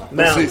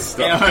 Men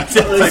Sista.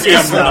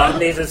 sista,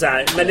 lite så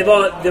här. Men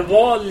det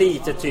var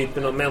lite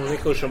typen av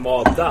människor som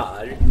var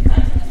där.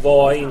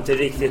 Var inte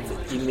riktigt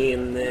i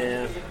min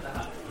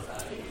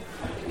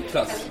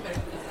Klass.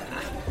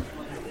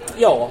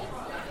 ja.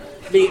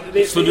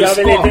 Så du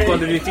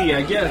skapade ditt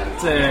eget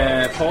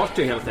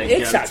party helt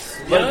enkelt? Exakt.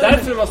 Var det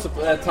därför du var så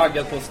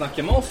taggad på att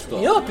snacka med oss då?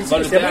 Ja, Var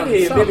precis. du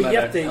Jag blev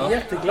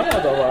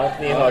jätteglad av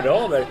att ni hörde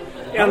av er.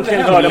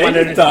 Äntligen hörde man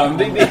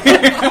det.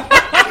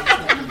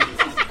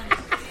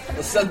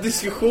 Och sen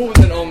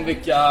diskussionen om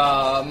vilka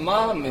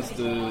mamis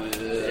du...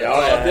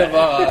 Ja, det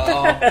var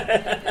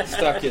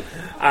stökigt.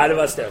 Ja, det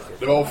var stökigt.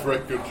 Det var off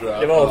record, tror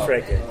jag. Det var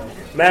off-record.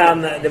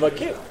 Men det var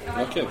kul.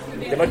 Kul.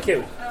 Det var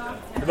kul.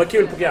 Det var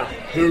kul program.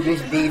 Hugos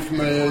beef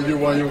med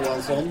Johan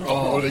Johansson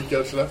och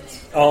Rickard Slätt.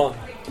 Ja.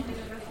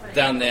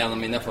 Den är en av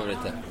mina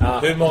favoriter.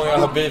 Hur många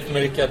har beef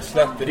med Rickard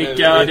Slätt?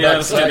 Rickard, jag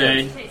älskar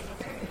dig.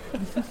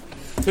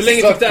 Hur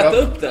länge fick du äta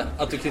upp det?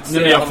 Att du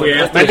kritiserar Nej, jag får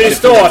äta Men upp du det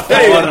startar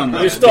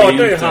fortfarande.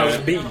 ju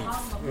hans beef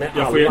med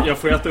alla. Jag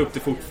får äta upp det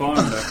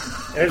fortfarande.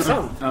 Är det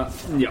sant?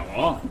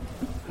 Ja,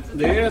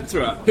 det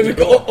tror jag. Hur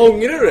mycket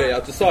ångrar du dig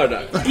att du sa det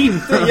där?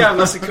 Inte en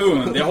jävla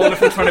sekund. Jag håller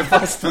fortfarande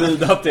fast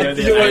vid att det är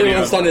det. Johan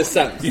Johansson är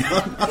sämst.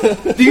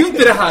 Det är ju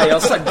inte det här jag har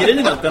sagt.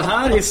 Grejen att den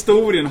här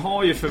historien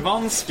har ju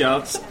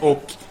förvanskats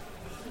och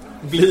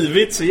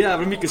blivit så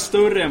jävla mycket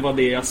större än vad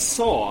det jag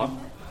sa.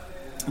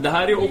 Det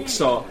här är ju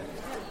också...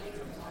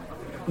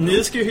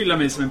 Ni ska ju hylla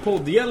mig som en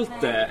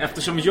poddhjälte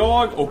eftersom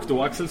jag och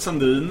då Axel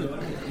Sandin,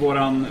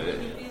 våran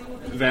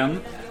vän,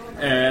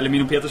 eller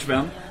min och Peters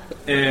vän,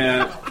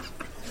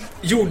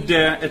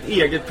 gjorde ett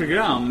eget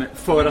program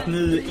för att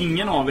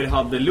ingen av er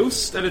hade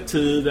lust eller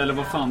tid eller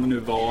vad fan det nu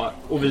var,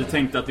 och vi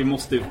tänkte att vi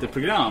måste ut ett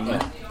program.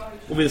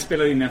 Och vi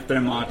spelade in efter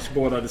en match,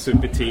 båda hade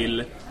supit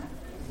till,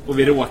 och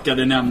vi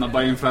råkade nämna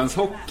Bayern Fans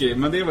Hockey,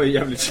 men det var ju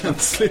jävligt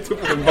känsligt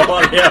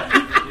uppenbarligen.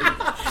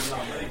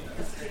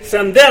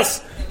 Sen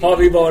dess har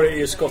vi varit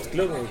i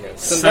skottklubben.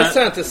 Sen dess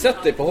har jag inte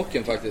sett dig på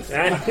hockeyn faktiskt.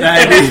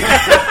 Nej.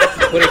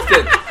 På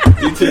riktigt.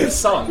 Det är typ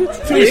sant.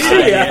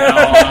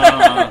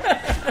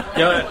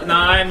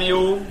 Nej, men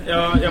jo.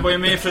 Jag var ju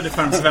med i Fredrik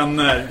Färms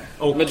vänner.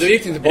 Och men du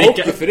gick inte på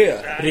hockey för det.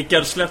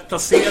 Rickard Slätt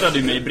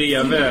placerade mig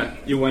bredvid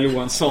Johan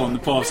Johansson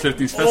på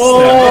avslutningsfesten.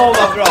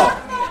 Vad bra.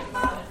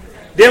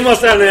 Det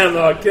måste ändå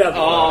ha cred.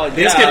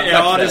 Det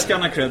ska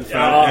han ha cred för.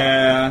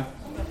 Ja.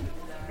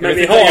 Men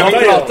vi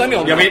hatar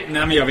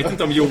ju. Jag vet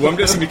inte om Johan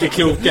blev så mycket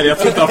klokare. Jag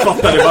tror inte han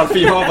fattade varför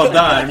jag var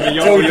där.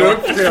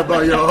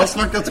 Men jag har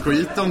snackat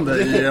skit om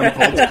dig i en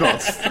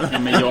podcast.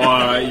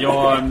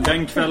 Men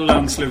den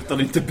kvällen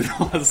slutade inte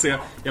bra. Alltså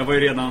jag var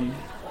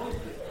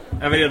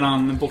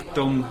redan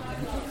bortom.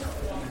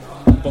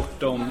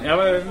 Jag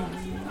var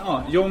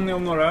Jonny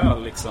och några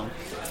öl liksom.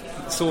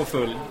 Så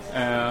full.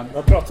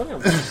 Vad pratar ni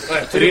om?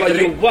 Jag tror det var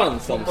Johan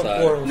som så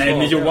här. Nej,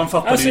 men Johan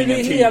fattade ju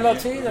ingenting hela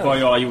tiden. vad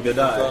jag gjorde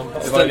där.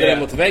 Ställde dig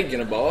mot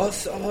väggen och bara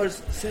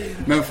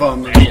Men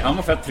fan, Nej, han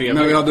var fett trevlig.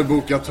 när vi hade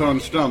bokat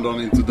Törnstrand och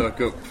han inte dök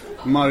upp.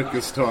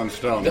 Marcus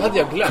Törnstrand. Det hade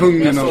jag glömt.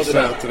 Kungen Jag av såg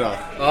det där. Sätra.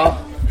 Ja.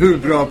 Hur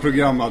bra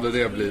program hade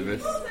det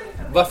blivit?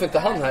 Varför inte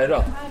han här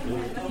idag?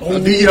 Ja,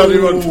 det hade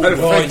ju varit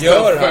perfekt. Vad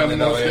gör han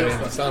idag? Det är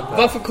intressant.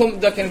 Varför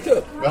dök han inte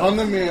upp? Men han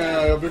är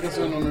med, jag brukar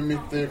se honom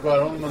mitt i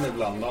Skärholmen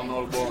ibland. Han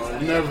håller på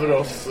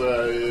Neuros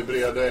i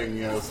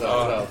Bredäng.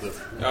 Sätra, typ.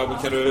 Ja, men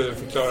kan du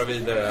förklara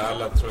vidare?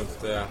 Alla tror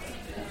inte...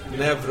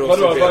 Neuros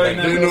Vadå, vad är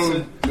Det är nog,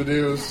 det är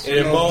ju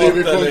Är det mat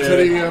division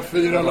eller- 3,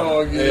 4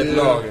 lag i ett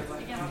lag.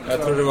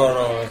 Jag tror det var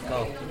något...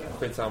 Ja.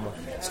 skitsamma.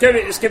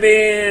 Ska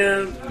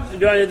vi...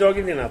 Du har ju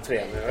dragit dina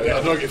 3 nu. Jag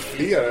har dragit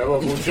fler, jag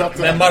var fortsatt.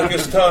 Men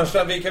Marcus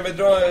Törnstrand, vi kan väl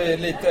dra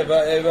lite.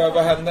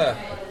 Vad hände?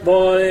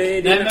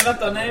 Nej, men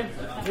vänta,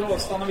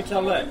 förlåt, stanna vid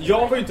Kalle.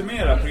 Jag var ju inte med i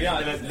det här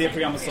programmet, eller det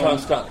programmet som...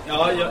 Törnstrand.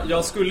 Ja,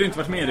 jag skulle ju inte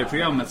varit med i det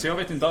programmet, så jag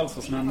vet inte alls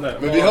vad som hände.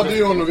 Men vi hade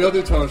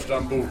ju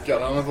Törnstrand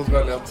bokad. Han hade fått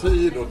välja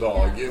tid och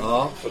dag.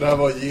 Ja. Och det här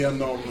var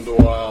genom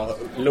då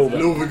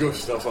Love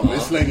Gustafsson. Vi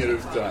slänger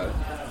ut det här.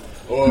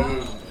 Och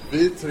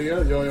vi 3,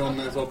 jag och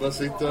Jonny Tobbe,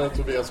 sitter i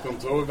Tobias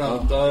kontor,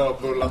 väntar, har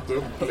bullat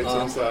upp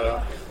liksom så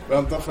här.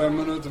 Väntar 5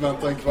 minuter,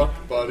 väntar en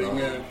kvart, bara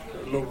ringer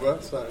Love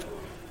så här.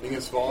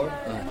 Inget svar.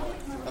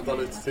 Väntar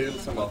lite till,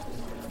 sen bara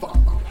fan,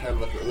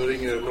 helvete. Då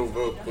ringer Love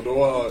upp och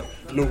då har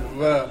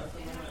Love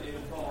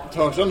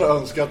Törnstrand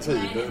önskat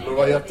tid.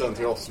 Love har gett den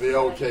till oss, vi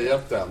har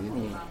okejat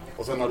den.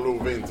 Och sen har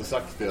Love inte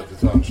sagt det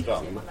till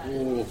Törnstrand.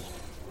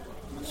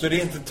 Så det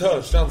är inte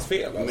Törnstrands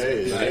fel alltså?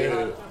 Nej, det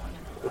är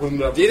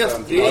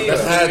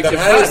 100%. Den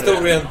här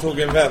historien tog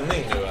en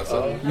vändning nu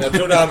alltså. Jag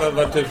trodde han hade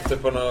varit ute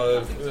på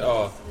något...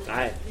 Ja.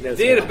 Nej,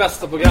 det är det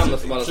bästa programmet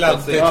som man har sett.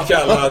 Klantigt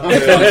kallat han har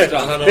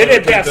det är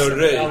det bästa.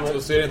 Röjt,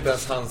 och så är det inte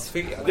ens hans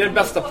fel. Det är den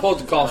bästa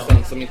podcasten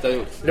som inte har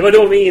gjort. Det var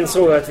då vi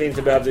insåg att vi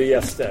inte behövde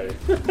gäster.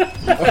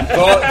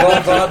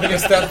 Vad hade ni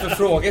ställt för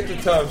frågor till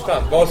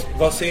Törnstrand?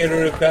 Vad ser du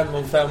dig själv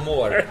om 5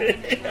 år?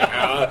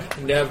 Ja,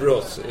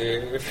 Nevros.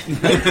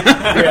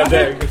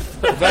 Bredägg.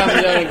 Vem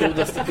gör den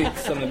godaste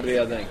pizzan i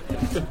Bredägg?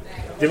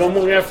 Det var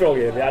många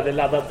frågor. Vi hade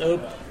laddat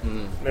upp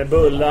med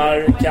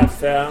bullar,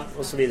 kaffe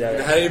och så vidare.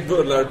 Det här är ju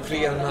bullar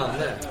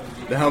pre-Nanne.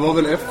 Det här var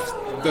väl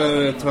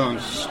efter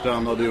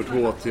Törnstrand hade gjort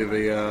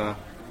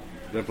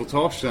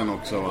HTV-reportagen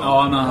också, va?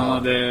 Ja, när han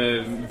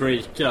hade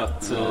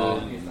breakat.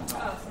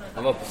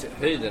 Han var på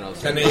höjden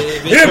alltså.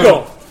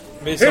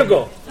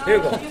 Hugo!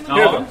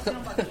 Ja.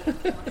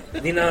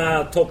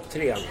 Dina topp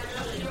 3.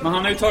 Men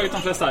han har ju tagit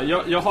de flesta.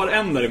 Jag har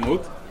en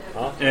däremot.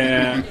 Ja.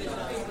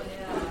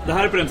 Det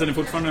här är på den tiden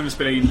fortfarande när vi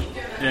spelar in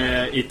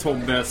i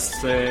Tobbes...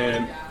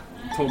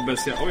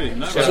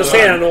 Så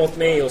ser han åt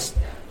mig och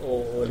liksom.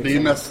 Det är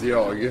mest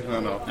jag.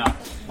 Ja.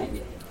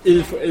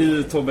 I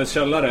Tobbes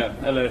källare.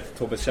 Eller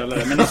Tobbes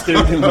källare, men i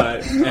studion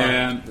där.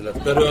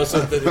 Där du har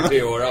suttit i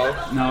 3 år. Ja,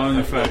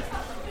 ungefär.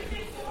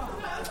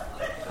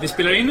 Vi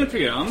spelar in ett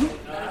program.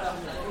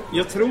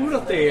 Jag tror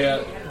att det är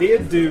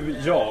du,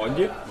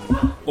 jag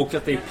och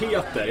att det är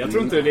Peter. Jag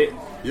tror inte det...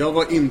 Jag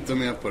var inte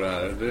med på det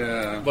här.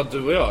 Vad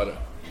du och jag?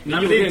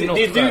 Nej,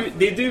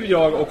 det är du,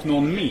 jag och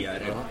någon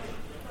mer.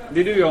 Det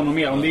är du, jag och någon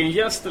mer. Om det är en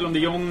gäst eller om det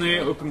är Jonny,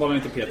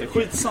 uppenbarligen inte Peter.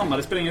 Skitsamma,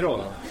 det spelar ingen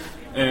roll.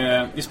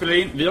 Vi spelar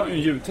in, vi har en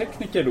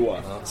ljudtekniker då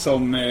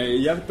som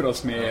hjälper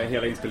oss med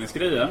hela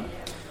inspelningsgrejen.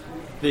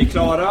 Vi är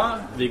klara,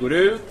 vi går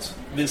ut,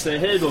 vi säger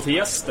hej då till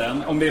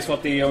gästen. Om det är så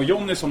att det är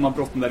Jonny som har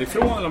bråttom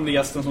därifrån eller om det är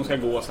gästen som ska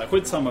gå, så här,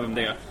 skitsamma vem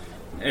det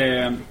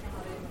är.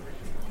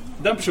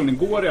 Den personen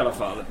går i alla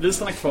fall. Vi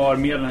stannar kvar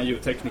med den här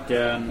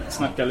ljudteknikern,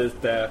 snackar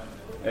lite.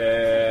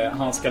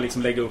 Han ska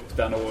liksom lägga upp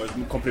den och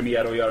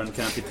komprimera och göra den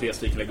till MP3 så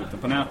vi kan lägga upp den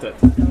på nätet.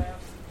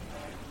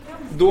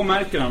 Då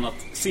märker han att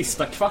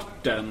sista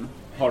kvarten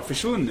har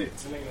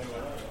försvunnit.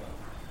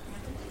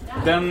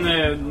 Den,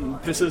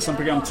 precis som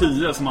program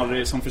 10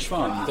 som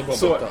försvann,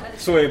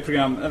 så är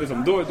program,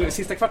 liksom, då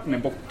sista kvarten är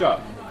borta.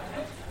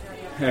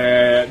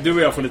 Du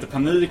och jag får lite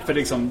panik för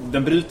liksom,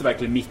 den bryter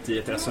verkligen mitt i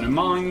ett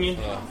resonemang.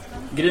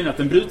 Grejen är att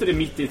den bryter det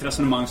mitt i ett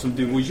resonemang som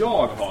du och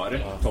jag har,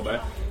 Tobbe,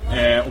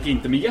 och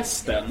inte med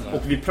gästen.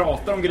 Och vi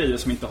pratar om grejer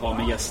som inte har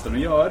med gästen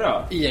att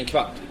göra. I en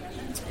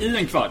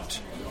kvart.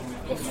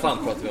 Vad fan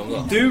pratar vi om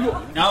då?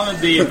 Ja, men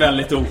det är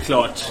väldigt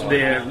oklart.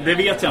 Det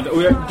vet jag inte.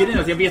 Och grejen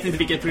är att jag vet inte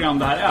vilket program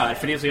det här är,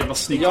 för det är så jävla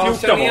snyggt gjort av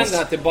oss. Jag känner igen det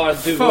här till bara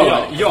du och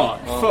jag.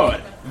 För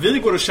vi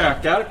går och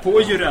käkar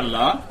på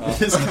Jurella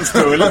i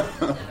Skanstull,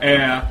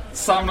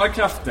 samlar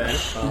krafter,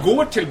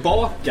 går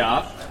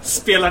tillbaka,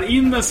 spelar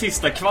in den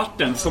sista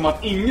kvarten som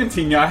att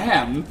ingenting har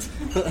hänt.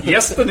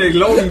 Gästen är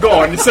lång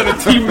gång, sen en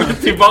timme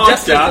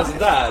tillbaka.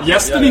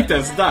 Gästen är inte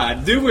ens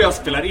där. Du och jag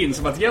spelar in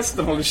som att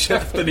gästen håller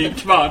käften i en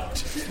kvart.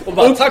 Och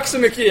bara, tack så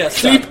mycket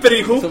gästen.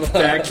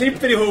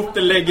 Klipper ihop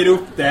det, lägger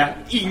upp det.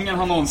 Ingen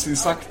har någonsin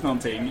sagt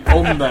någonting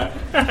om det.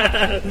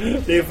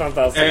 Det är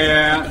fantastiskt.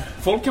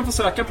 Folk kan få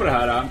söka på det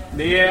här.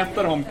 Det är ett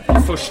av de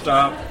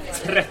första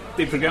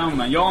 30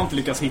 programmen. Jag har inte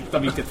lyckats hitta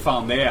vilket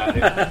fan det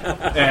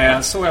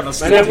är. Så jävla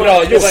så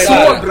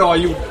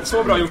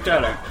bra gjort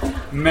är det.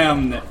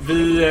 Men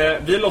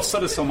vi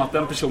låtsades som att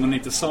den personen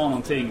inte sa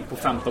någonting på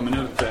 15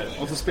 minuter.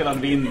 Och så spelade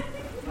vi in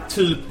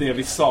typ det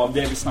vi sa,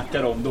 det vi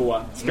snackade om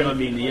då. Spelade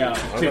vi in igen,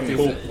 klippte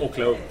ihop och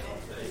la upp.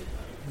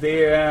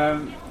 Det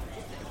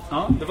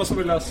var så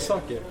vi löste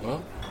saker.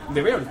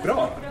 Det var jävligt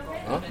bra.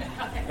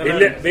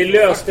 Vi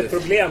löste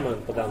problemen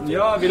på den tiden.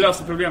 Ja, vi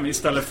löste problemen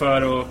istället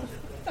för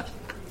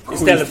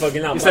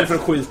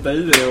att skita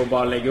i det och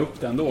bara lägga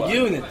upp den då.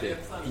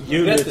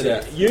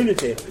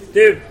 Unity.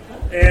 Du,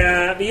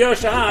 vi gör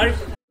så här.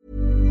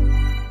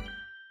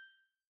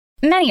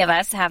 Many of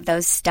us have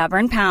those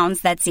stubborn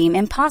pounds that seem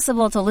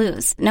impossible to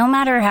lose, no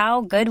matter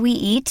how good we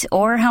eat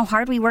or how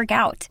hard we work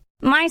out.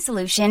 My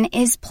solution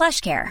is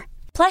PlushCare.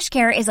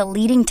 PlushCare is a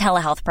leading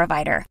telehealth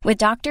provider with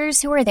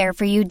doctors who are there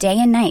for you day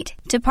and night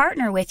to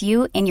partner with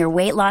you in your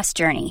weight loss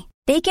journey.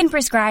 They can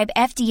prescribe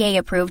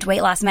FDA-approved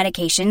weight loss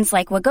medications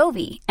like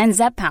Wegovy and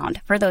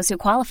Zepbound for those who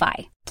qualify.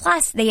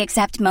 Plus, they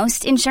accept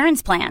most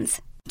insurance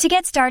plans. To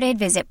get started,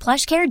 visit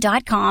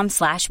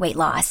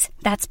plushcare.com/weightloss.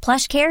 That's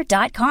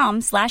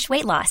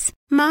plushcare.com/weightloss.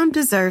 Mom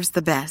deserves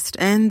the best,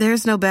 and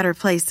there's no better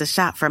place to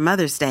shop for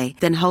Mother's Day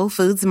than Whole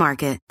Foods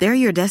Market. They're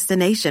your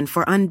destination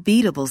for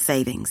unbeatable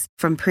savings,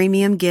 from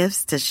premium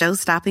gifts to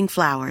show-stopping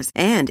flowers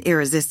and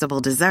irresistible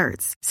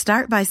desserts.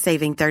 Start by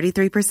saving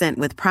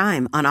 33% with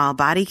Prime on all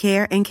body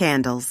care and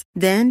candles.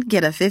 Then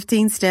get a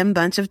 15-stem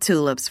bunch of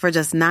tulips for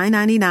just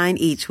 $9.99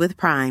 each with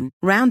Prime.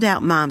 Round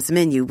out Mom's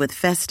menu with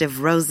festive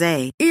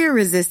rosé,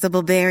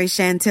 irresistible berry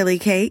chantilly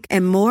cake,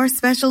 and more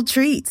special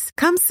treats.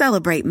 Come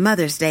celebrate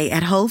Mother's Day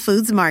at Whole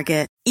Foods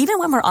Market. Even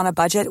when we're on a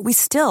budget, we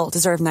still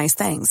deserve nice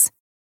things.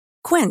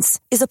 Quince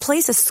is a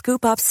place to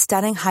scoop up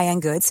stunning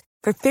high-end goods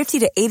for 50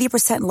 to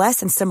 80% less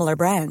than similar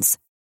brands.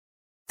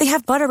 They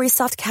have buttery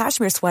soft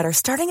cashmere sweaters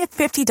starting at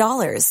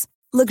 $50,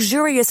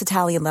 luxurious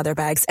Italian leather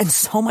bags, and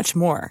so much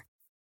more.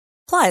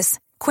 Plus,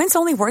 Quince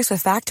only works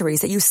with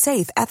factories that use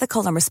safe,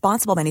 ethical, and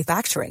responsible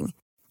manufacturing.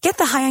 Get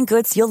the high-end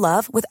goods you'll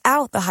love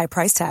without the high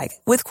price tag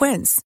with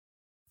Quince.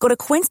 Go to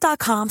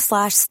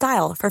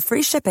quince.com/style for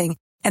free shipping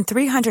and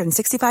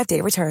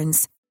 365-day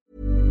returns.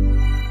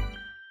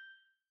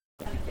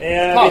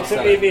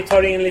 Vi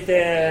tar in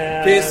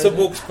lite... Piss och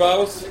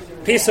bokspaus.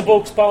 Piss och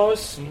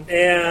bokspaus.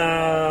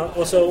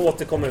 Och så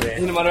återkommer vi.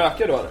 Hinner man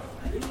röka då?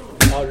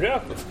 Ja,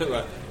 rök.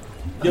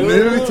 Nu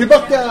är vi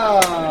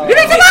tillbaka!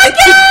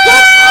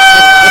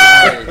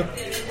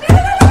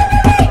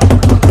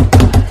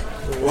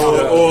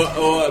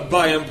 Och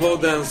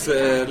Bajenpoddens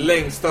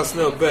längsta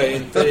snubbe,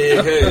 inte i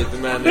höjd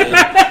men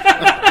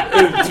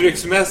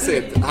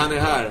uttrycksmässigt, han är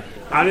här.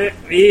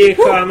 Vi är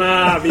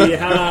sköna, vi är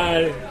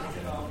här.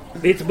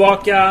 Vi är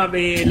tillbaka,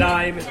 vi är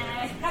live.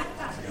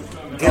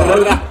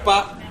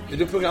 Rappa. Är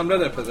du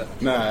programledare på det?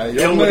 Nej,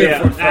 jag är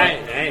fortfarande...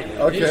 Nej.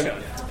 Okej.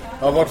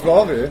 Ja, vart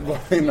var vi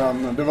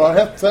innan? Det var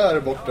hett här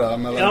borta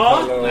mellan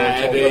Kalle och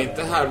Nej, Tobbe. det är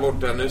inte här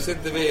borta. Nu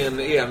sitter vi i en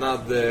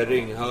enad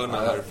ringhörna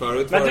här.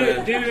 Förut men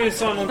var du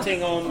sa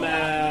någonting om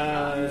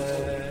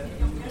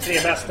 3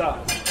 bästa.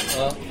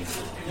 Ja.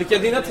 Vilka är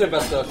dina 3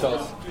 bästa,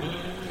 Charles?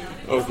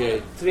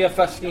 Okej. 3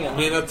 färskingar.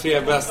 Mina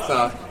 3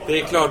 bästa.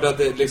 Det är klart att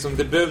det, liksom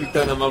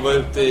debuten när man var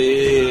ute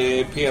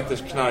i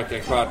Peters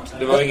knarkarkvart.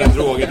 Det var ingen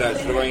droger där,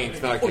 så det var ingen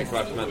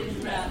knarkarkvart, men...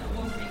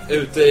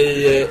 Ute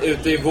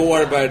i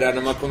Vårberg där,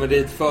 när man kommer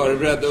dit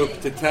förberedd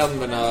upp till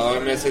tänderna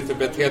och med sitter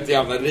på ett helt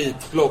jävla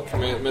ritblock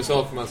med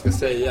saker man ska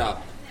säga.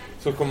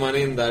 Så kom man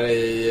in där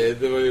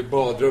det var ju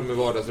badrum i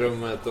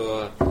vardagsrummet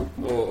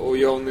och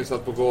Johnny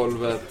satt på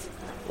golvet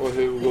och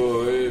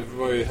Hugo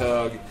var ju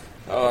hög.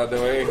 Ja, det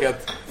var ju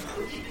helt...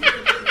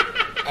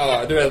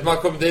 Ja, du vet, man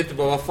kom dit och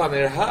bara, vad fan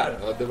är det här?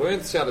 Ja, det var ju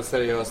inte så jävla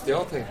seriöst,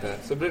 jag tänkte.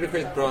 Så blev det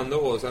skitbra ändå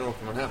och sen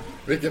åker man hem.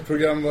 Vilket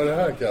program var det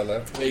här,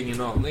 Kalle?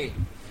 Ingen aning.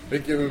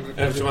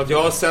 Eftersom att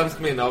jag har sämst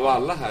minne av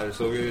alla här,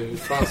 så hur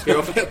fan ska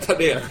jag veta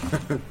det?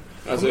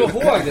 Alltså, jag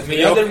ihåg det, men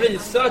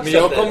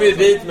jag kom ju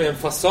dit med en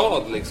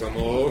fasad liksom,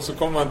 och så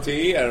kom man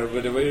till er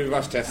och det var ju det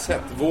värsta jag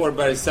sett.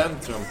 Vårberg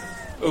centrum,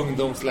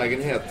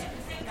 ungdomslägenhet.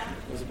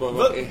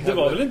 Det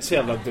var väl inte så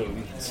jävla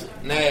dumt?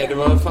 Nej, det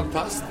var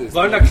fantastiskt.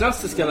 Var det den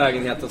klassiska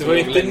lägenheten? Det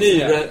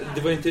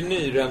var inte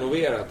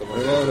nyrenoverat om man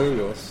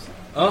säger.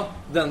 Ja,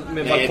 den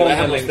med balkongen. Nej, det var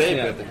hemma hos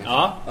dig.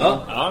 Ja.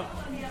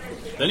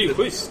 Den är ju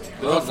schysst.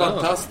 Det var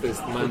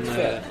fantastiskt, men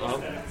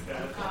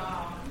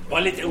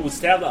var lite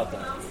ostädat där.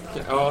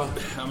 Ja,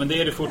 men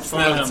det är det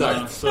fortfarande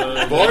hemma. Så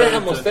var det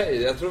hemma hos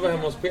dig? Jag tror det var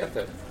hemma hos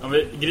Peter. Ja,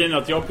 men grejen är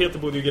att jag och Peter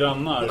bodde ju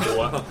grannar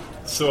då.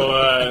 Så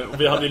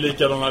vi hade ju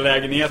likadana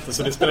lägenheter,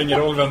 så det spelar ingen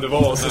roll vem det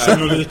var, så såg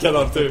det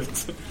likadant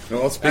ut.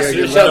 Ja, alltså, det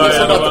kändes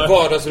som att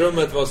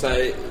vardagsrummet var så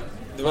här,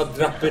 det var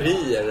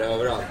draperier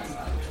överallt.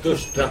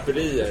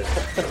 Duschdraperier.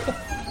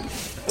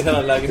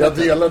 Jag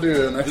delade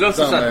ju en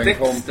etta med en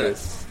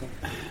kompis.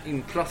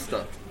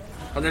 Inplastat.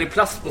 Hade ni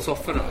plast på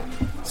sofforna?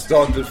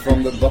 Started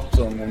from the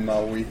bottom and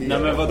now we here. Nej,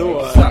 men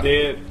vadå?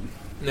 Nej,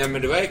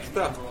 men det var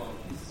äkta.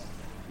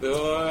 Det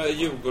var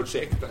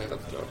Djurgårdsäkta,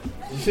 helt klart.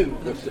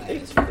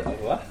 Djurgårdsäkta,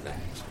 va? Nej.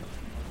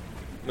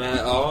 Men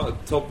ja,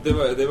 det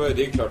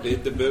är klart, det är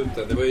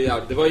debuten.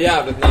 Det var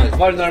jävligt nice.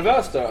 Var du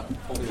nervös då?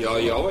 Ja,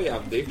 jag var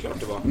jävligt, det är klart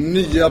det var.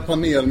 Nya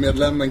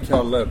panelmedlemmen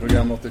Kalle,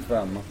 program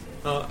 85.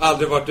 Ja,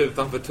 aldrig varit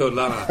utanför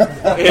tullarna.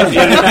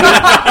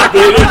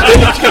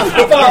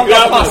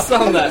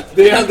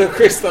 Det är ändå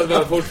schysst att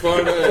man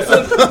fortfarande...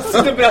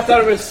 Så du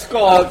berättar om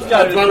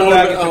skadar att man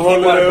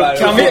håller upp.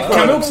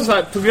 Kan vi också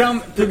säga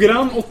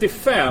program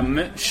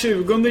 85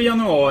 20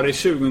 januari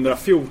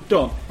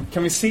 2014.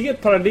 Kan vi se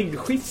ett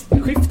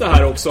paradigmskifte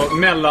här också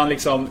mellan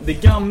liksom det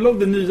gamla och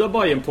det nya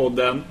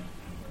Bajenpodden,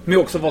 med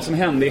också vad som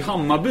hände i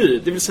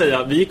Hammarby. Det vill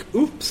säga, vi gick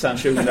upp sen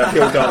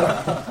 2014.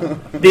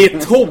 Det är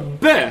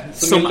Tobbe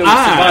som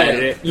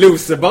är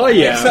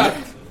Loserbajen. Exakt.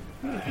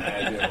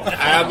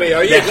 Nej, men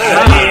jag gillar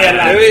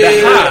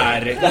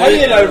det här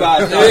gillar du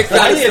bara.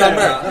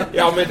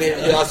 Ja, men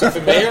det, alltså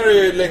för mig har det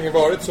ju länge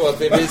varit så att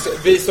det är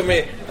vi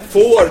som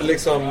får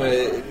liksom,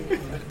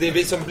 det är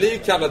vi som blir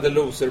kallade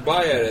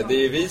loserbajare.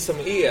 Det är vi som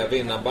är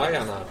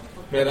vinnarbajarna.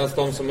 Medan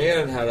de som är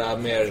den här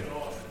mer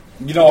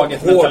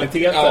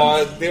Gnaget-mentaliteten. Ja,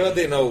 det var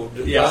dina ord.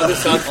 Jag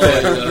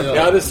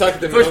hade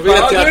sagt det. Först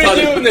bara, nu är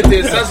det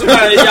Unity. Sen så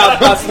börjar jag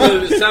jabbas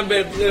nu. Sen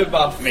blir det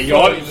bara...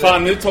 Men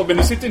fan nu Tobbe,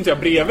 nu sitter inte jag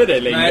bredvid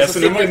dig längre. Nej, så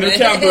nu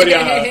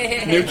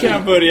kan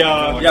jag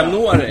börja... Jag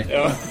når dig.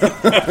 Ja.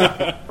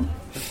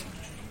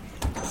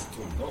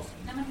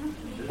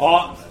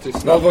 Ja.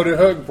 Vad var du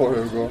hög på,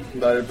 Hugo?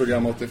 Där i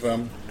program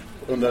 85.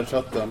 Under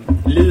chatten.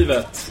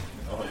 Livet.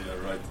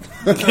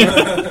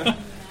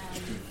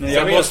 Nej,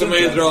 jag måste man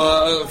ju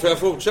dra... Får jag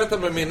fortsätta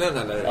med minnen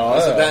eller? Ja,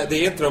 alltså, ja. det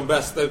är inte de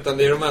bästa, utan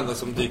det är de enda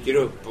som dyker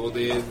upp. Och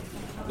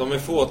de är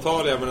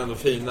fåtaliga men ändå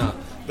fina.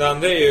 Det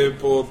andra är ju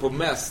på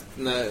mest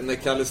när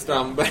Kalle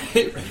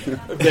Strandberg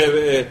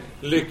blev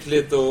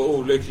lyckligt och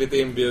olyckligt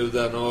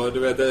inbjuden. Och du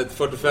vet, ett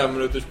 45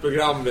 minuters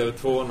program blev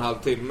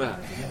 2,5 timme.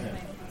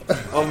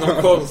 Av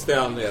någon konstig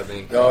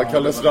anledning. Ja,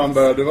 Kalle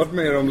Strandberg, du har varit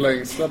med i de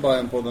längsta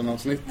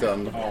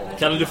Bajen-podden-avsnitten.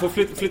 Kalle, du får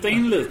flytta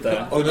in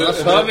lite. Och nu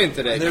hör vi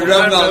inte det. Nu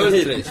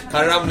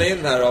ramlar in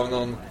här av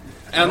någon...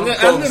 Ännu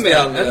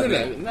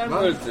mer.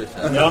 Närmare Ultrich.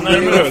 Ja,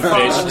 närmare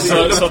Ultrich.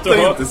 Så att du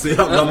har... inte så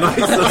jävla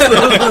nice.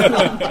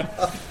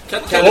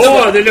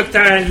 Det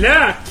luktar en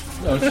lök.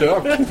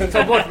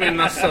 Ta bort min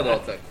massa då,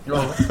 tack.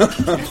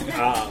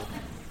 Ja.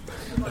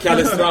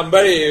 Kalle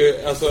Strandberg är ju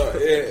alltså,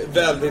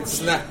 väldigt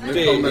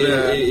snärtig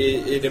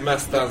i det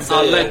mesta han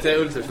säger. Alla är inte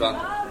Ultrich, va?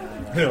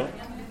 Ja.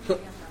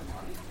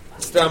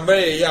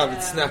 Strandberg är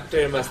jävligt snärtig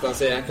i det mesta han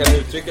säger. Han kan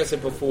uttrycka sig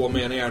på få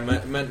meningar.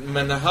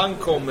 Men när han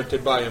kommer till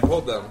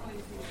Bajen-podden,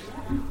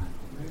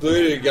 då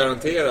är det ju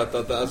garanterat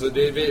att alltså,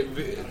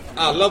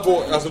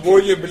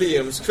 vår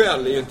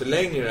jubileumskväll är ju inte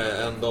längre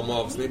än de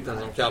avsnitten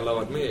som Kalle har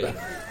varit med i.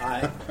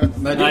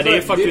 Nej, det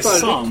är faktiskt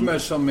sant. Rickmer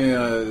som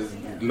är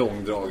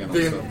långdragen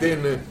också.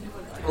 Din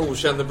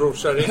okände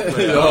brorsa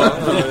Rickmer. Ja.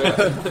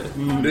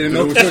 Det är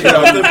nog så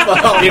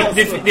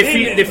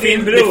det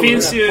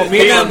finns ju...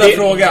 Min enda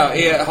fråga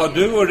är, har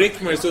du och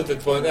Rickmer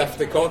suttit på en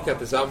efterkaka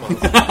tillsammans?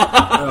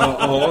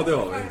 Ja, det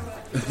har vi.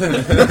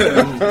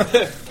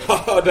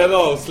 Ja, den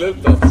har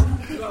avslutats.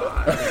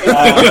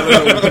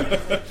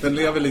 Den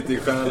lever lite i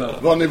stjärnan.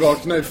 Var ni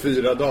vakna i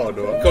 4 dagar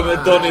då?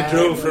 Kommer Donny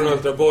Drew från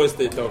Ultra Boys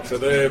dit också.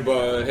 Då är det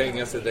bara att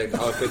hänga sig direkt.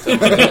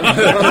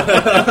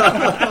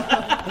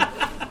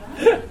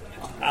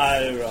 Ja,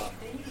 det är bra.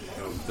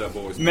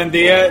 Men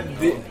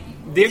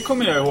det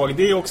kommer jag ihåg.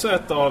 Det är också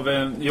ett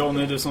av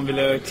Johnny, du som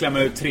ville klämma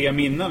ut 3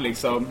 minnen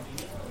liksom.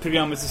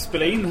 Programmet som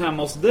spelade in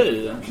hemma hos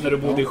dig när du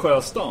bodde i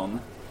Sjöstan.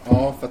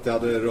 Ja, för att jag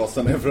hade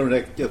rasat ner från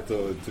räcket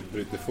och typ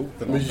brutit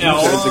foten.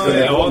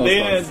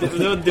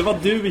 Det var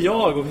du,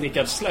 jag och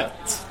Rickard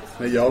Slätt.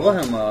 Nej, jag var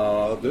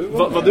hemma.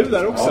 Var du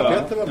där också? Ja,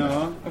 Peter var med.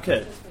 Ja,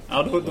 okej.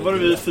 Ja, då var det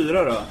vi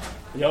 4 då.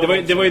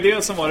 Det var ju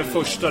det som var det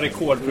första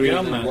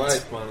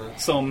rekordprogrammet.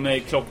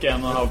 Som klockade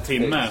 1,5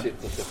 timme.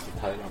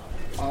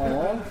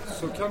 Ja,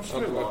 så kanske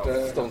det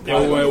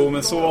var. Jo,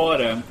 men så var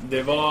det.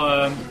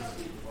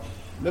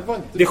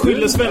 Det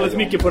skylldes väldigt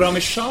mycket på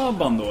Rami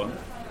Shaban då.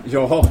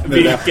 Ja,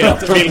 vilket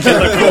har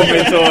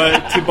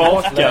kommit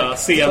tillbaka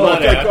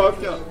senare.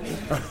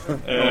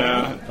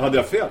 Hade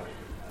jag fel?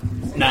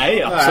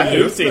 Nej,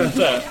 absolut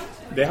inte.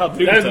 Det hade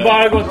du inte. Det har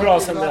bara gått bra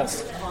sen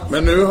dess.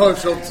 Men nu har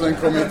shotsen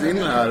kommit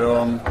in här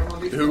och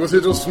Hugo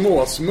sitter och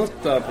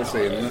småsmuttar på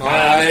sin. Ja,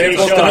 är det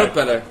botten upp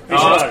eller?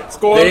 Ja,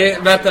 skål! Det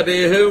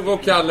är Hugo,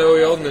 Kalle och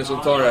Johnny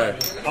som tar det här.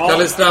 Ja.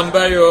 Kalle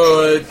Strandberg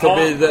och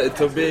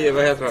Tobi,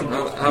 vad heter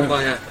han?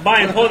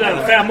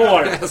 Bajen-podden, 5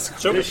 år.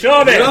 Nu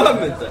kör vi!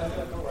 Glöm inte!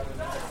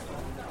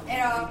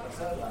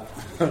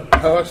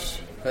 Hörs,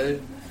 hej.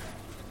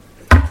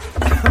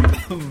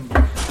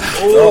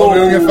 Ja, vi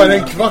ungefär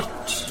en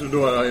kvart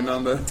då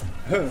innan det.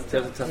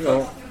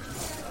 Ja.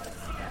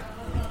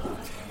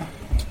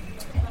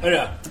 Hörru.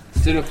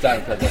 Styr upp där,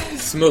 Peter.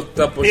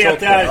 Smutta på Peter.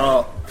 shotten.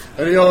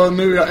 Ja.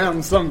 Nu är jag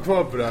ensam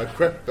kvar på det här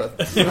skeppet.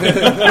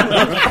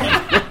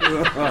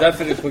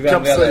 Därför är du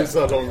programledare.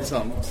 Kapsejsar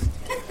långsamt.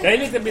 Jag är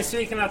lite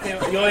besviken att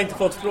jag inte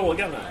fått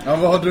frågan här. Ja,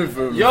 vad har du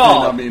för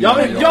fina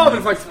minnen? Jag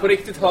vill faktiskt på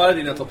riktigt höra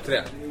dina topp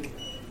 3.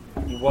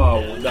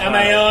 Wow.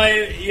 Men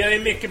jag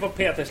är mycket på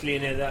Peters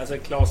linje, alltså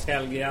Claes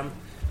Hellgren.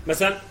 Men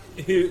sen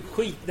hur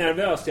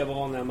skitnervös jag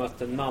var när jag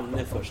mötte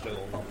Manne första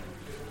gången.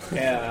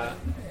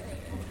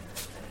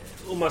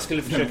 Och man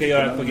skulle försöka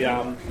göra ett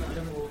program.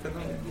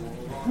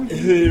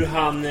 Hur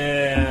han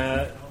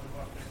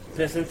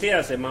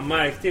presenterade sig. Man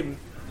märkte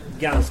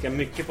ganska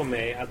mycket på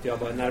mig att jag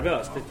var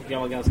nervös. Det tycker jag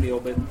var ganska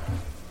jobbigt.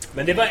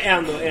 Men det var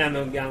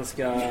ändå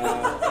ganska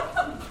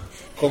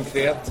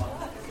konkret.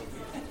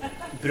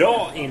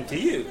 Bra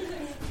intervju.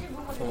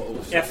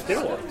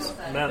 Efteråt.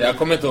 Men... Jag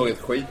kommer inte ihåg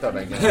ett skit av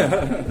den.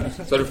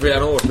 Så du får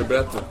gärna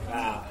återberätta.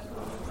 Ja.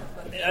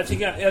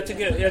 Jag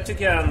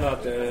tycker ändå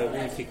att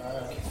vi fick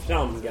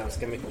fram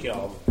ganska mycket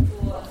av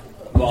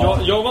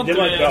Jag var inte det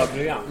var ett bra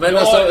program. Men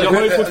alltså, jag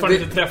har ju fortfarande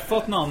inte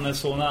träffat Nanne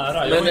så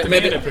nära. Jag var inte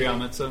med i det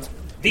programmet. Så.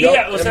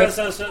 Och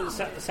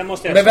sen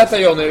måste jag... Men vänta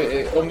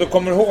Johnny, om du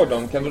kommer ihåg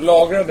dem, kan du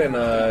lagra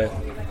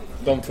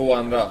de 2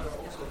 andra?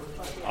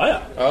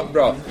 Ja,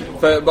 bra.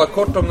 För bara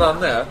kort om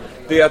Nanne,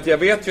 det är att jag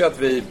vet ju att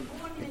vi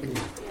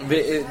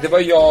det var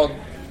jag,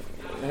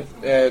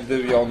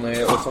 du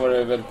Johnny, och så var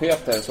det väl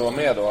Peter som var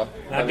med då.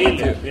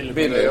 Nej,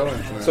 Billy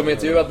som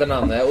intervjuade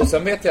Nanne. Och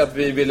sen vet jag att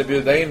vi ville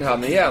bjuda in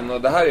han igen,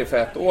 och det här är för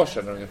 1 år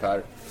sedan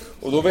ungefär.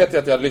 Och då vet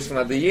jag att jag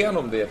lyssnade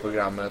igenom det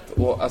programmet,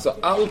 och alltså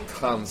allt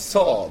han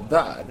sa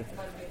där,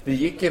 det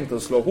gick inte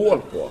att slå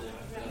hål på.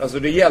 Alltså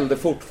det gällde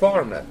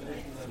fortfarande.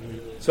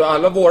 Så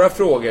alla våra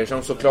frågor,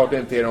 som såklart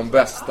inte är de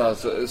bästa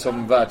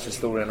som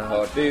världshistorien har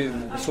hört, det är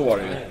så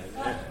det.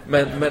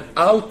 Men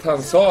allt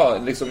han sa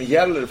liksom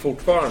gäller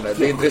fortfarande.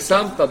 Det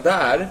intressanta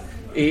där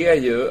är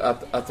ju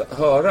att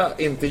höra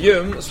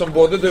intervjun, som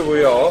både du och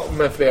jag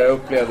med flera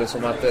upplevde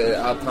som att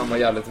han var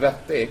jävligt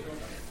vettig.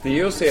 Det är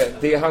ju att se,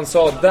 det han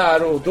sa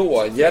där och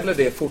då, gäller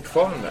det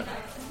fortfarande?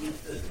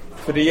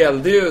 För det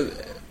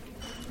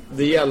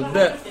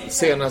gällde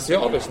senast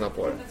jag lyssnade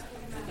på det.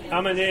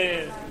 Ja, men det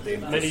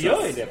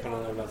gör ju det på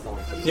någon jävla sätt.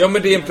 Ja,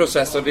 men det är en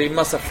process och det är en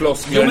massa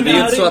floskler. Det är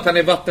inte så att han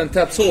är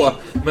vattentätt så,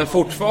 men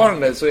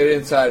fortfarande så är det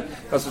inte så här.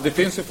 Alltså det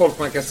finns ju folk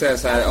man kan säga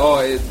så här,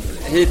 ja,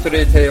 hit och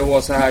dit, hej och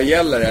hå, så här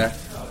gäller det.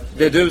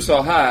 Det du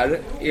sa här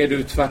är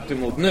du tvärt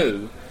emot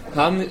nu.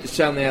 Han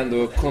känner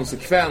ändå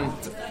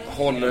konsekvent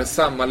håller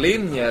samma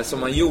linje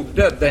som han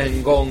gjorde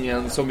den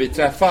gången som vi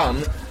träffade han,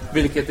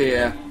 vilket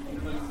är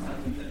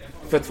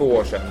för 2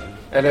 år sedan.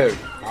 Eller hur?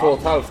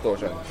 2,5 år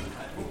sedan.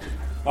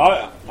 Ja,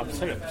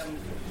 absolut.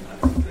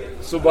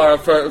 Så bara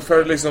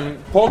för liksom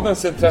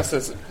poddens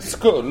intresses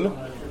skull,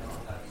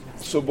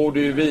 så borde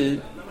ju vi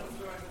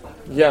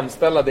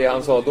jämställa det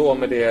han sa då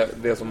med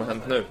det som har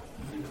hänt nu.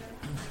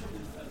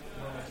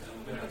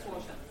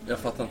 Jag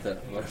fattar inte.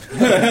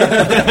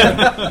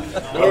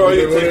 Det var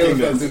ju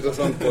väldigt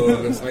intressant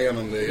att lyssna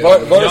igenom det.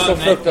 Var det så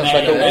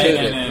fruktansvärt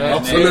otydligt?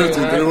 Absolut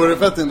inte. Det vore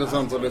fett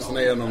intressant att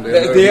lyssna igenom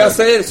det. Det jag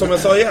säger, som jag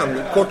sa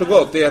igen, kort och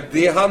gott, är att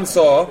det han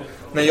sa,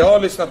 när jag har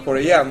lyssnat på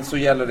det igen, så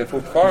gäller det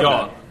fortfarande.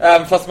 Ja.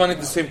 Även fast man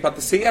inte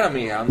sympatiserar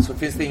med han, så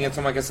finns det inget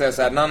som man kan säga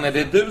så här: Nanne,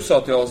 det du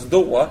sa till oss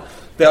då,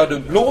 det har du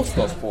blåst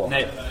oss på.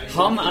 Nej,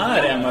 han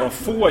är en av de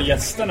få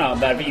gästerna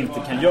där vi inte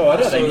kan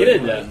göra den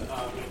grejen.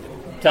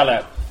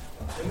 Kalle.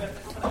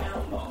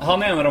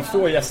 Han är en av de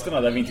få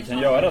gästerna där vi inte kan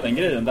göra den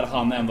grejen, där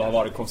han ändå har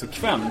varit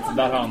konsekvent,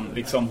 där han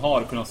liksom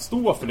har kunnat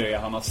stå för det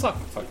han har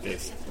sagt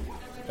faktiskt.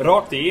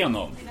 Rakt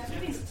igenom.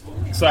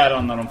 Så är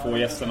han en av de få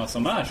gästerna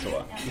som är så.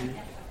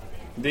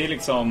 Det är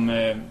liksom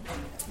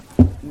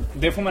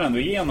det får man ändå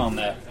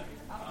igenom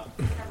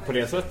på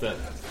det sättet.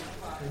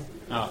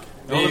 Ja,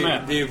 jag håller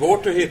med. Det är ju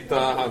svårt att hitta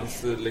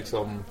hans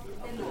liksom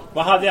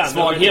vad hade jag?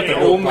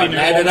 Svagheter.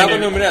 Nej, det där var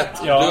nummer 1.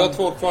 Ja. Du har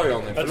 2 kvar,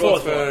 Johnny.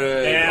 Förlåt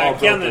för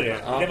Kennedy.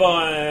 Ja. Det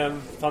var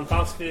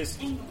fantastiskt.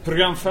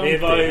 Program 50. Vi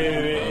var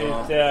ju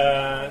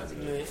ute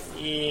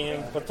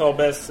på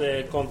Tobbes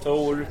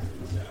kontor.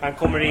 Han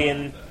kommer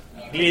in,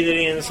 glider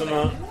in som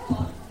en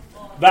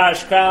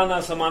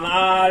världsstjärna som han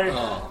är.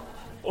 Ja.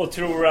 Och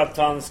tror att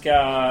han ska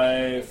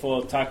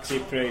få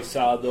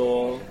taxipröjsad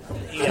och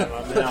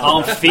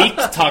han fick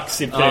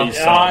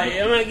taxipröjsad.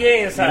 Ja, men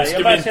grejen så här,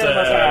 jag bara känner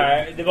bara så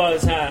här, det var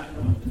så här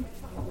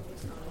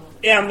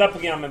enda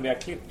programmen vi har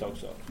klippt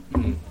också.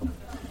 Mm.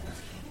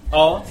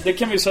 Ja, det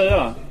kan vi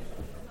säga.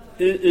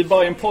 I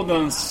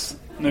Bajen-poddens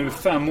nu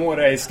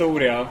 5-åriga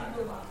historia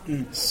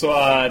så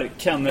är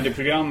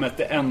Kennedy-programmet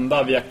det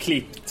enda vi har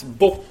klippt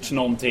bort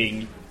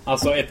någonting.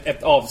 Alltså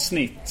ett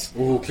avsnitt.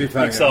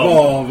 Cliffhanger. Liksom.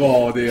 Vad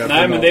var det?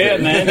 Nej, men det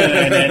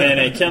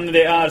nej. Kennedy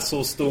är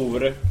så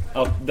stor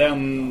att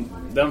den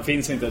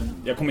finns inte.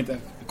 Jag kommer inte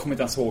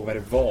ens ihåg vad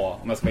det var,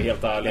 om jag ska vara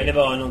helt ärlig. Nej, det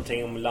var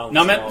någonting om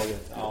landslaget.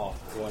 Ja,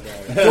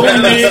 det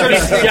var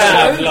det.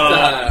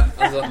 Jävla.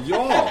 Alltså,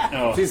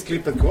 ja. Finns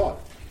klippet kvar?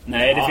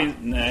 Nej, det finns.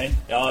 Nej.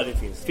 Ja, det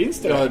finns.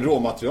 Finns det? Ja,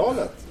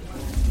 råmaterialet.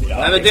 Ja,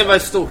 nej, men det var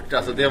stort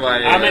alltså, det var.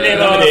 Ja, men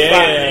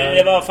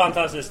det var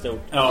fantastiskt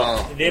stort. Ja.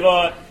 Det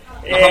var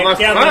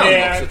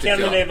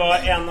Kennedy var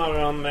en av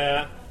dem,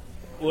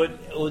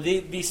 och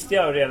det visste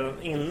jag redan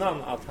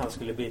innan att han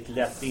skulle bli ett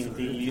lätt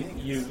intervju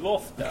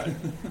där.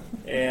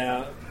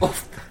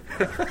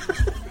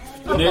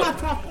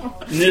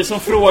 Ni som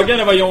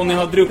frågade vad Johnny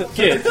har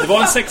druckit, det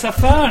var en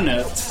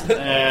sexaffärnet.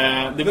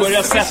 Det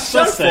börjar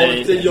sätta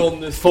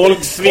sig.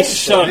 Folk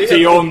swishar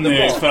till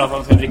Johnny för att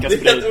han ska dricka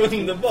sprit. Det är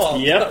underbart.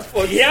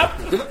 Japp.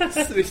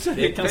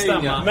 Det kan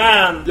stämma.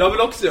 Men jag vill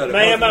också göra det.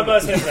 Men jag bara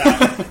säga så här.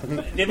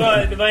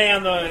 Det var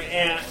ändå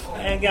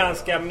en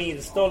ganska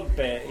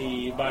milstolpe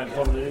i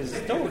Bajen-poddens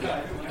historia.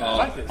 Ja.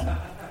 Faktiskt.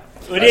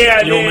 Och det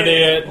är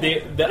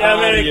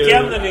ju.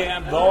 Kennedy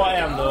var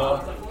ändå.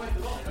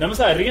 Nej, men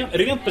så här,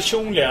 rent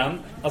personligen,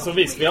 alltså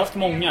visst, vi har haft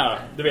många,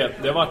 du vet,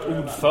 det har varit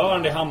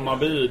ordförande i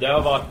Hammarby, det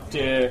har varit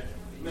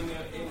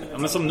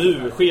men som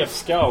nu,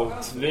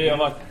 chefscout, det har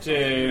varit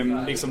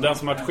liksom den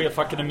som har varit chef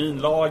för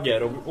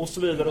akademinlager och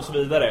så vidare och så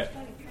vidare.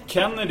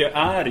 Kennedy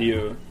är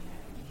ju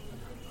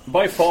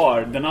by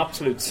far den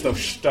absolut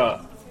största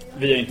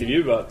vi har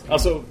intervjuat.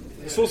 Alltså,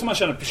 så som man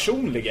känner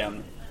personligen.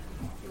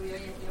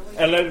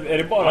 Eller är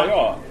det bara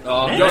jag?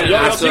 Ja,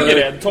 jag tycker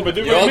det. Tobbe,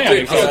 du var ju med.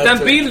 Liksom. Alltså, den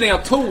bilden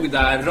jag tog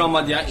där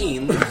ramade jag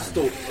in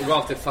och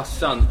gav till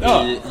farsan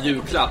i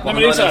julklapp. Nej,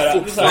 men det är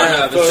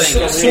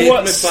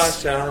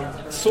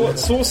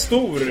så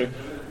stor.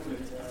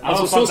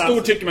 Alltså så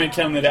stor tycker man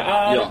Kennedy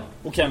är. Ja.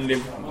 Och Kennedy,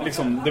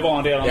 liksom, det var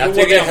han redan. Jag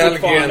tycker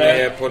Hellgren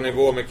är på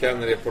nivå med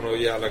Kennedy på något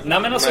jävla... Nej,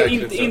 men alltså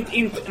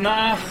inte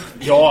nej.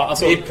 Ja,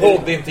 alltså i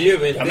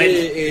poddintervju, inte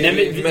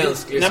i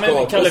mänsklig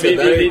skapelse.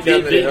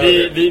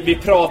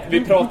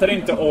 Vi pratar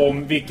inte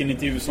om vilken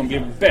intervju som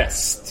blev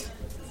bäst.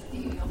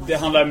 Det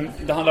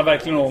handlar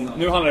verkligen om,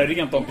 nu handlar det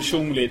rent om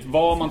personligt,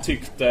 vad man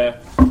tyckte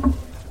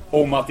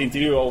om att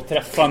intervjua och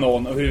träffa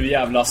någon och hur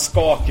jävla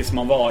skakig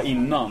man var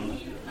innan.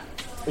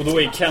 Och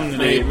då är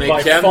Kennedy men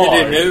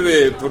Kennedy nu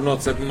är på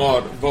något sätt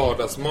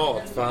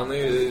vardagsmat. För han är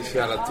ju så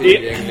jävla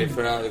tillgänglig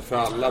för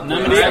alla. Nej,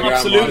 men det är han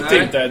absolut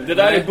inte. Det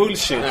där är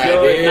bullshit. Nej,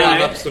 det är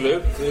han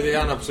absolut. Det är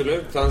han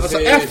absolut. Alltså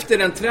efter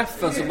den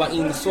träffen så bara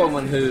insåg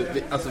man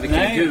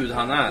vilken gud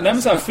han är. Nej,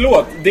 men så här,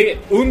 förlåt. Det är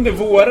under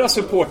våra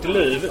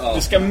supporterliv.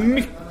 Det ska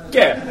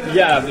mycket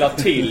jävla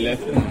till.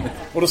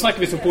 Och då snackar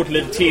vi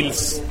supportliv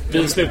tills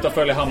vi slutar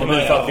följa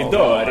Hammarby för att vi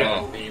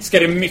dör. Ska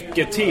det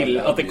mycket till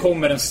att det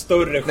kommer en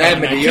större stjärna?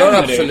 Nej, men det gör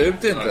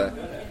absolut inte.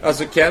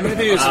 Alltså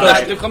Kennedy är ju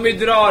störst. Du kommer ju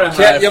dra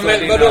det här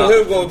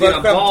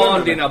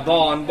för dina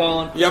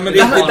barnbarn. Ja, men det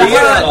är inte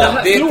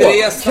det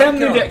jag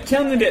snackar.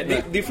 Kennedy,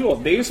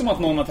 det är ju som att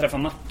någon har träffat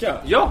Nacka.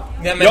 Ja.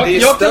 Nej, men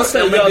jag kan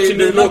säga till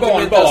mina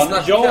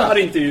barnbarn, jag har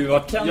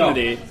intervjuat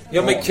Kennedy.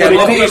 Ja, men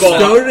Kennedy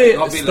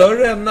är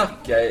större än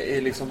Nacka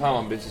i liksom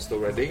Hammarbys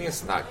historia. Det är ingen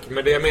snack.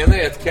 Men det jag menar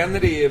är att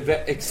Kennedy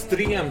är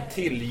extremt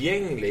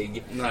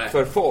tillgänglig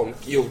för folk.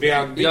 Jo, det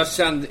är jag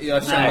kände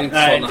inte så när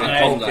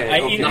han kom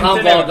där. När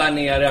han var där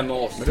nere med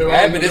oss.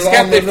 Nej, men det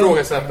ska inte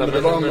ifrågasätta. Men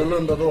det var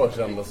annorlunda då,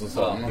 kändes det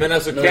så. Men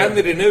alltså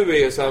Kennedy nu är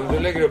ju så här, du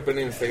lägger upp en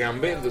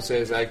Instagram-bild och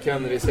säger så här,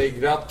 Kennedy säger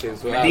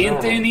grattis. Men det är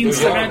inte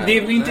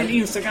en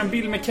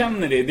Instagram-bild med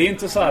Kennedy. Det är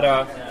inte så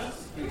här.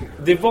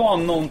 Det var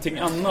någonting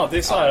annat. Det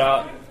är så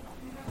här.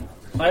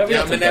 Nej, jag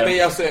vet inte.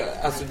 Men alltså,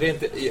 det är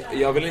inte,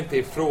 jag vill inte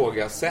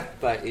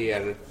ifrågasätta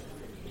er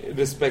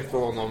respekt för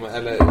honom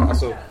eller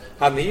alltså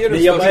han är ju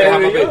den största i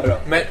Hammarby.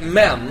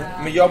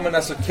 Men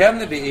alltså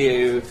Kennedy är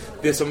ju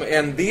det som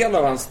en del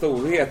av hans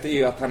storhet är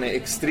ju att han är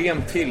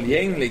extremt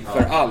tillgänglig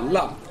för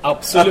alla.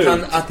 Absolut.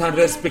 Att han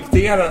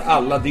respekterar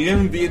alla. Det är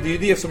ju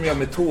det som gör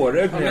med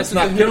tårögd när jag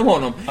snackar om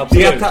honom.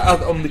 Det är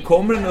att om det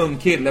kommer en ung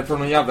kille från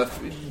någon jävla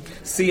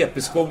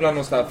CP-skolan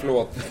någonstans,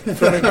 från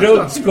en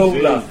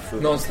grundskola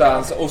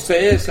någonstans och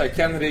säger så här,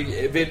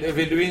 Kennedy,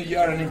 vill du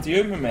göra en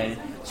intervju med mig?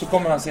 Så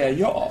kommer han säga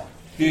ja.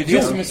 Det är ju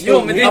det som är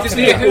stort. Men det är inte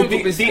det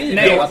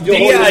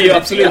är ju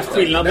absolut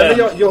skillnaden. Nej,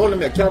 men jag håller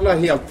med, Kalle har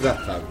helt rätt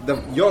här.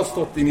 Jag har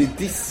stått in i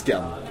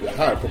disken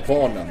här på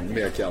Kvarnen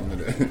med Kalle.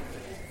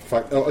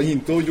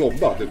 Inte att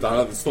jobba, utan han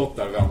hade stått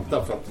där och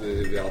väntat för att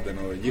vi hade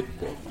något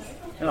jippo.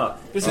 Ja,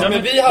 precis,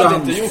 men vi hade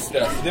inte gjort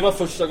det. Det var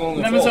första gången.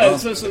 Nej, men så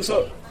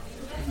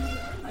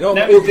ja,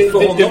 nej, och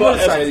för honom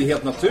var det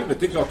helt naturligt.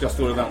 Det är klart jag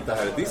står och väntar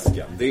här i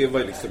disken. Det var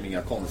liksom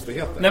inga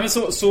konstigheter. Nej, men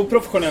så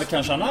professionell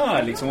kanske han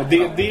är liksom. Och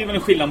det är väl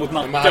en skillnad mot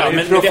Nacka. Men han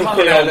är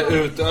professionell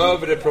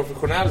utöver det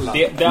professionella.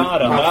 Det är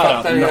han. Han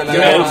fattar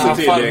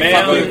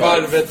hela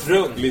varvet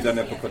runt. Glida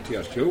ner på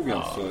kvarterskrogen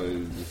så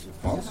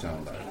fanns ju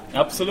han där.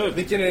 Absolut.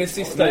 Vilken är din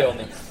sista,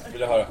 Johnny?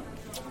 Vill jag höra.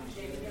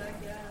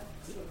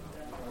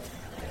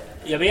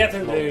 Jag vet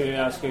inte hur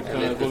jag skulle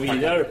kunna gå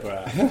vidare på det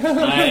här.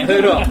 Nej,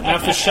 hur då? Jag har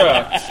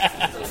försökt.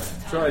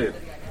 Try it.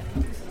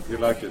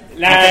 You like it.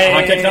 Nej.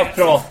 Han kan knappt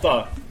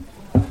prata.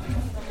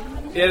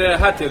 Är det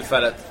här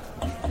tillfället?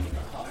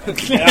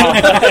 Ja.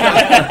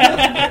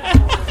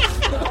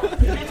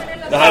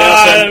 Det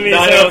här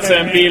är alltså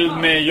en bild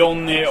med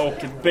Johnny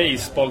och ett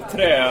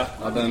baseballträ.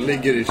 Ja, den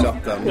ligger i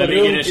chatten. Den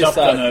ligger i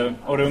chatten nu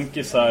och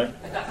runkisar.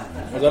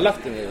 Och du har lagt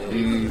den i?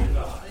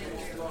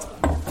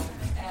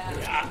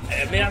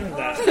 Jag vet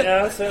inte.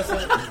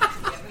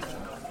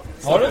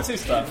 Har du ett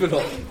sista?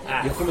 Förlåt.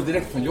 Jag kommer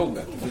direkt från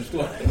jobbet.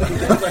 Förstår.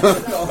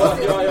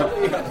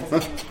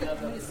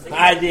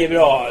 Nej, det är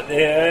bra.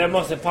 Jag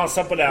måste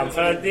passa på den.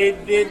 För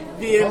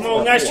det är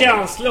många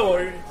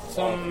känslor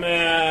som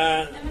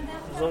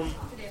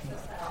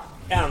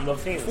ändå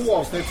finns. 2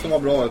 avsnitt som var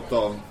bra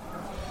utav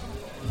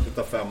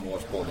 5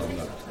 års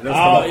poddande.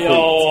 Ja.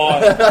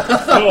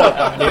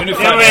 Det är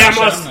ungefär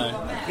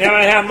jag var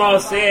hemma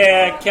och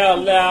se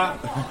Kalle.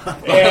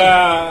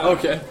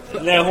 Okej.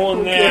 När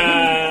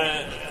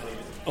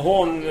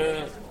hon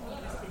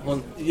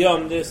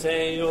gömde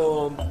sig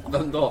och...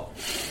 Vem då?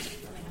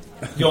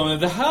 Ja, men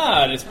det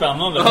här är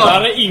spännande. Det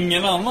här har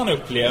ingen annan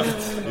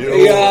upplevt.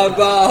 Jag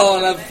bara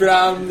håller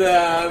fram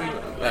den.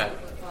 Nej.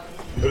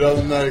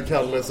 Redan när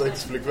Kalles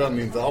ex-flickvän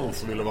inte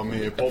alls ville vara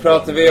med i podden.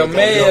 Pratar vi om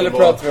mig eller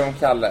pratar vi om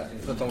Kalle?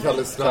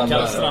 Kalle Strandberg.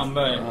 Kalle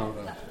Strandberg.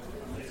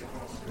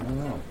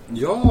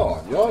 Ja.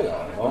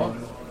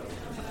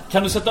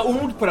 Kan du sätta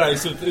ord på det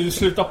här?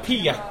 Sluta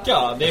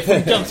peka. Det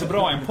funkar inte så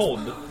bra i en podd.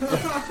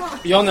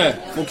 Jonny,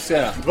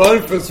 fokusera.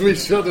 Varför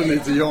swishade ni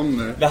till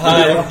Jonny? Det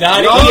här är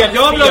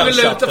jag vill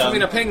luta för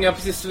mina pengar. Jag har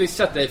precis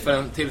swishat dig för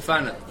en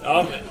tillfärnet.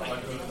 Ja,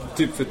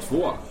 Typ för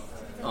 2.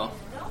 Ja.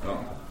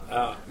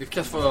 Vi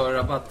kan få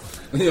rabatt.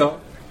 Ja.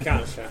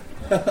 kanske.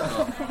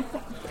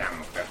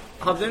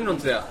 Hade du någon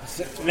 3?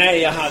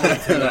 Nej, jag hade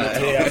inte någon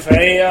 3.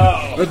 För jag...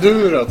 Men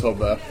du då,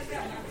 Tobbe?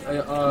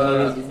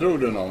 Drog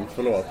du någon?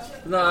 Förlåt.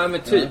 Nej, men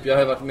typ. Jag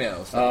har ju varit med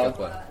och snackat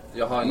på det.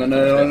 Jag har men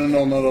är det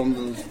någon av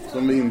dem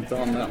som vi inte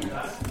har nämnt?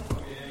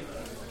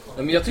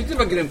 Men jag tyckte det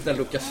var grymt när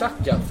Luka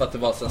Xhaka, för att det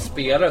var en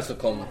spelare som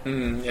kom.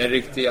 En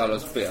riktig jävla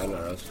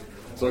spelare alltså.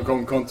 Som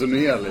kom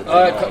kontinuerligt.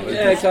 Ja,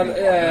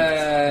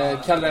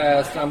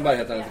 Kalle Strandberg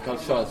heter han, Carl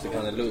Charles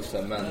kan han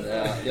loser, men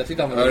jag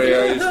tyckte han var...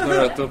 Jag har ju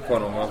snurrat upp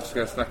honom, varför ska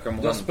jag snacka om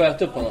honom? Du har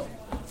spöat upp honom?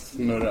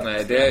 Snurrat?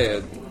 Nej, det är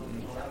ju...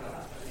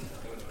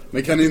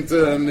 Men kan inte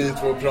ni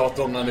två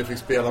prata om när ni fick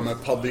spela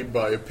med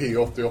Padibba i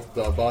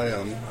P88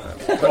 Bayern?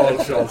 Carl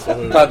Charles och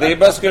hur?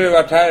 Padibba skulle ju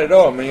varit här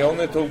idag, men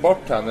Jonny tog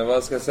bort han,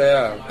 vad ska jag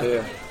säga?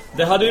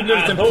 Det hade ju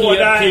blivit en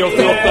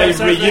P88 i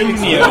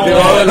reunion. Det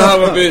var väl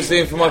Hammarbys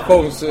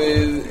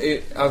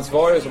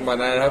informationsansvarig som bara,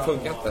 nej det här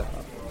funkar inte.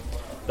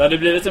 Det hade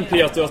blivit en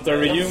P88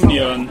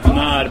 reunion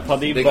när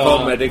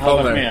Padibba det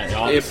kommer. Med.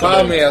 Ja, i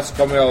fall med så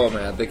kommer jag vara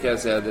med, det kan jag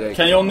säga direkt.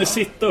 Kan Jonny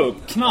sitta upp?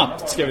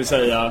 Knappt ska vi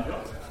säga.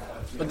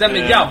 Och den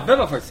med Gabbe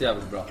var faktiskt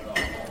jävligt bra.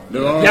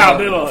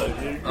 Gabbe var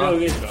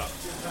ruggigt bra.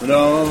 Det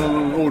var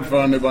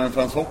ordförande i Bayern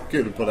Fans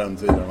Hockey på den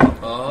tiden, va?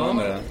 Ja.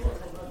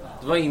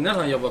 Det var innan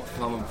han jobbade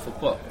på Hammarby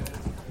fotboll.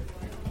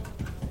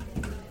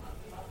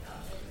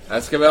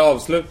 Ska vi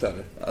avsluta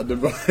eller? Ja, det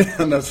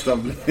börjar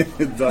nästan bli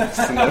dags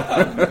nu.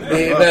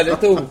 Det är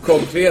väldigt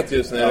okonkret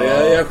just nu.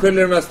 Jag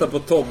skyller det mesta på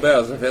Tobbe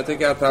alltså, för jag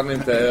tycker att han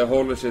inte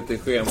håller sig till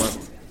schemat.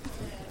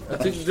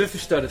 Jag tycker du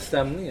förstörde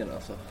stämningen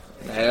alltså.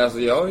 Nej, alltså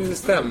jag är ju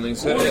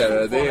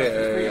stämningshöjare. Det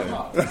är...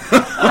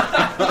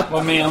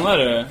 Vad menar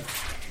du?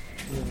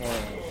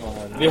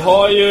 Vi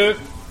har ju...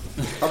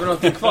 Har vi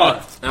något kvar?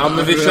 Ja,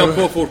 men vi kör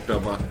på fort då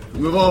bara.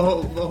 Men vad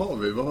har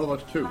vi? Vad har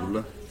varit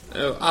kul?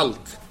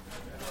 Allt.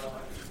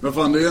 Men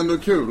fan, det är ändå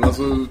kul.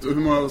 Alltså, hur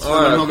många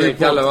ställen har vi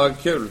Kalle,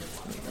 vad kul.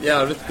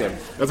 Jävligt kul.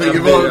 Jag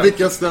tänker,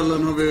 vilka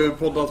ställen har vi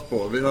poddat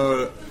på? Vi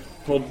har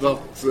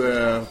poddat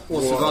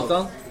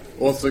Åsegatan.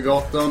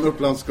 Åsegatan,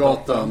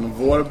 Upplandsgatan,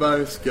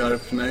 Vårberg,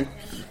 Skarpnäck,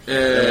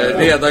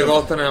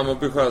 Ledargatan i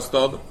Hammarby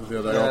Sjöstad,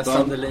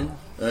 Sandelin,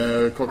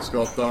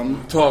 Kocksgatan,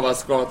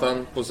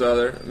 Tavasgatan på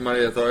Söder,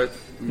 Mariatorget,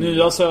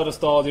 Nya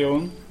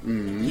Söderstadion.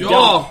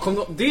 Ja,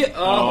 det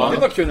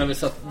var kul när vi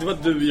satt. Det var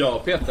du, jag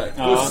och Peter.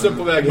 Bussen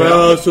på väg. Men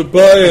alltså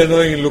Bayern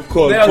har ingen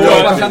lokal. Det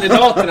var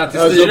kandidaterna till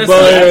styrelsen.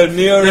 Alltså Bayern,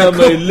 ni har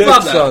hemma i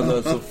Leksand.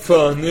 Alltså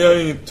fan, ni har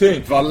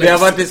ingenting. Vi har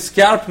varit i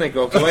Skarpnäck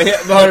också.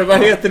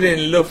 Vad heter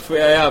din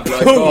luffiga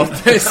jävla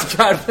gata i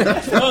Skarpnäck?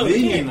 Det är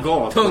ingen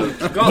gata.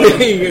 Det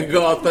är ingen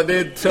gata, det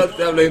är ett trött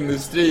jävla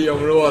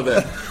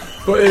industriområde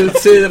på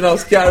utsidan av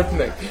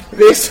Skarpnäck.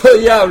 Det är så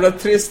jävla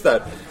trist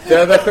där. Det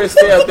enda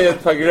schyssta är att det är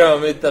ett par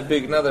grönvita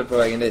byggnader på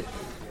vägen dit.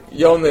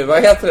 Jonny,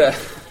 vad heter det?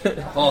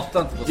 Hatar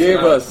inte på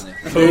Give us.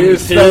 Det är ju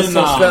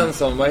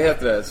Svensson, vad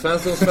heter det?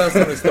 Svensson i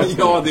Stockholm.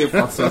 Ja, det är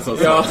fan Svensson.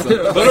 Ja,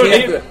 vad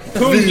heter det?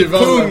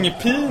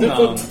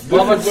 Pungpinan.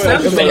 Vad var det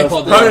sämsta i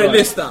podden? Hörru,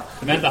 lyssna.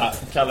 Vänta,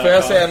 Kalle. Får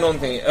jag säga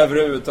någonting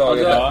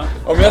överhuvudtaget? Ja.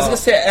 Om jag ska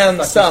säga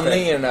en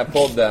sanning i den här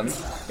podden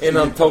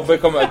innan Tobbe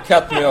kommer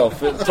cut me off.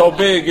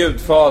 Tobbe är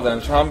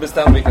gudfadern, så han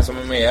bestämmer vilka som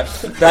är med.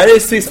 Det här är det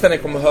sista ni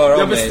kommer höra om mig.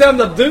 Jag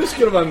bestämde att du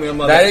skulle vara med om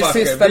det här är det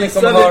sista ni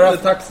kommer höra.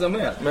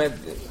 Tacksamhet. Men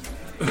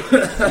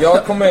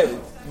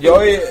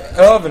jag är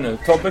över nu.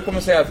 Tobbe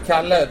kommer säga att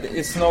Kalle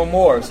is no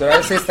more. Så det här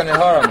är det sista ni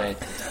hör av mig.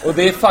 Och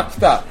det är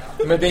fakta.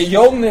 Men det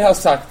Jonny har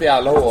sagt i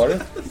alla år,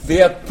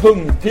 det är att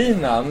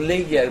pungpinan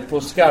ligger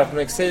på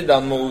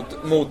Skarpnäckssidan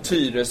mot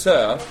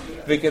Tyresö.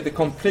 Vilket är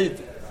complete.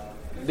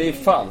 Det är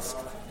falskt.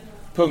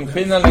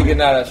 Pungpinan ligger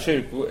nära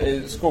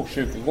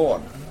Skogskyrkogård.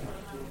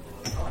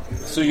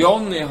 Så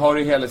Jonny har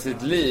i hela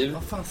sitt liv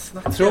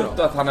trott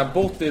att han har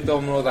bott i ett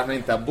område han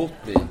inte har bott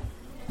i.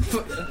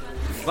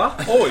 Va?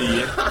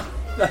 Oj.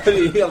 Det här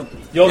är helt...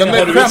 Ja,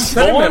 men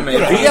skämtar du med mig?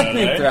 Vet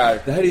ni inte det här?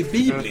 Det här är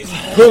bibliskt.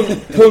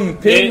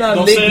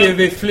 Pungpinan ligger ju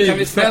vid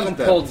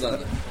flygfältet. Wow,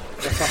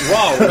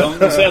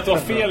 de säger att du har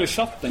fel i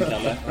chatten,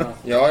 Kalle.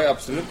 Jag är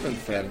absolut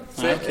inte fel.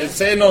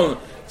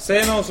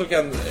 Säg någon som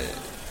kan...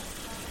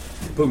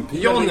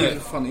 Pungpinan ligger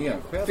fan i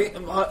Enskede.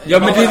 Ja,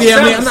 men det är det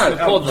jag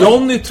menar.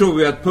 Jonny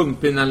tror ju att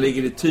pungpinan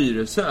ligger i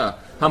Tyresö.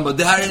 Han bara,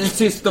 det här är den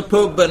sista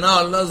pubben.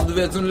 Alla du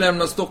vet som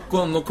lämnar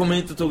Stockholm och kom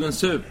hit och tog en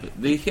sup.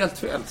 Det är helt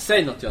fel.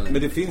 Säg något, Jonny.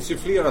 Men det finns ju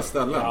flera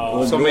ställen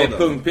som är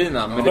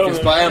pungpinan. Men det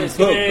finns bara en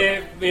pub.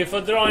 Vi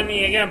får dra en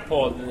egen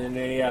podd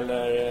när det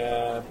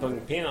gäller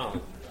pungpinan.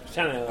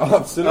 Känner jag.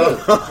 Absolut.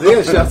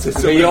 Det känns ju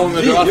som en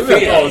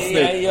fel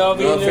avsnitt. Jag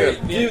vill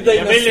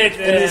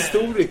en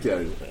historiker.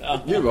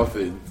 Gud vad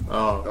fint.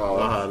 Ja,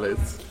 vad härligt.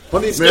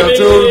 Men jag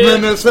tror,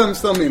 men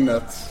sämsta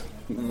minnet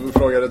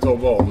frågade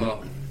Tobbe om.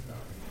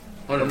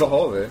 Vad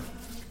har vi?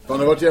 Fan,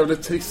 det har varit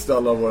jävligt trist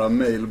alla våra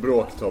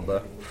mailbråk,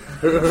 Tobbe.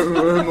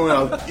 Hur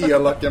många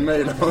elaka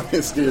mail har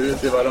vi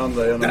skrivit till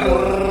varandra genom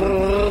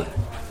åren?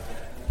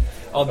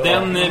 Ja,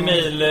 den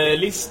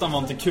maillistan var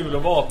inte kul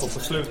att vara på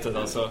slutet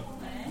alltså.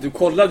 Du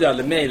kollade ju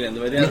aldrig mailen, det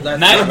var det.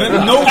 Nej, men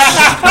no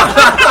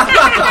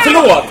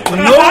förlåt! No,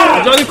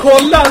 du hade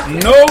kollat!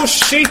 No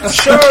shit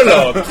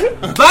Sherlock!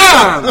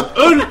 Bam!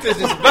 Ultis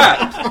is back!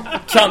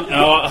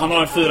 Ja, han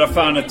har en 4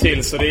 stjärnor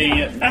till, så det är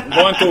inget...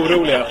 Var inte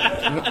oroliga.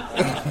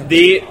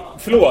 Det är...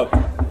 Förlåt.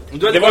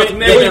 Det var ju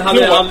mailen, han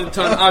hade aldrig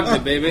tagit en ugly,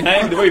 baby.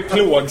 Nej, det var ju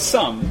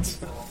plågsamt.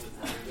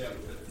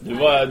 Du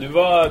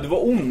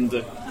var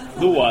ond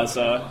då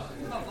alltså.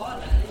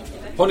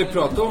 Har ni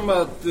pratat om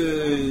att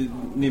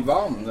ni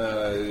vann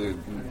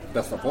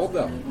bästa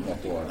podden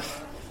något år?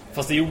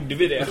 Fast det gjorde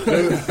vi det.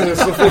 Det är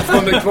så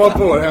fortfarande kvar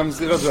på vår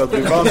hemsida, tror jag, att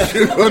vi vann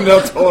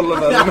 2012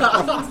 eller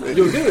någonting.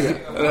 Gjorde vi det?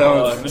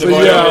 Ja, men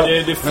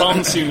det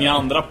fanns ju inga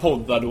andra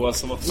poddar då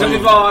som... Men vi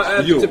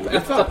var typ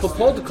etta på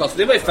podcast.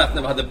 Det var ju fett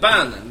när vi hade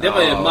bannen. Det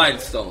var ju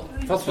milestone.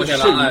 Fast för 20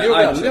 att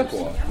välja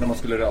på när man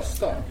skulle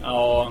rösta.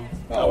 Ja.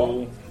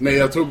 Nej,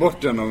 jag tog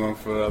bort den någon gång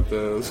för att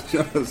det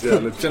kändes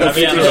jävligt. Jag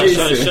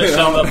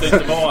kände att det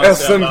inte var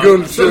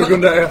SM-guld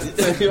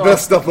 2001.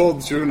 Bästa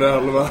podd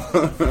 2011.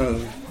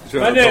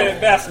 Men nu,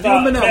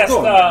 bästa.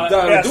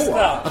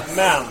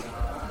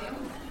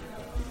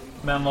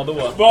 Men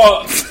vadå?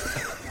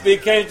 Vi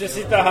kan ju inte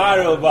sitta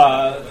här och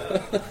bara...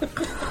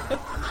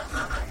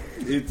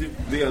 Det är typ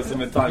det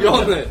som är tanken.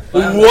 Johnny!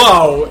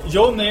 Wow!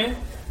 Johnny!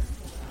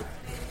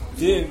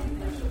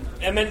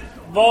 Ja, men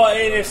vad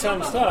är det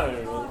sämsta här?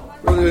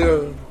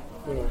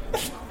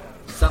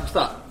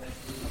 Sämsta?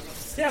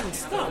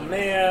 Sämsta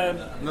med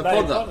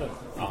podden?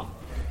 Ja.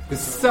 Det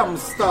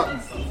sämsta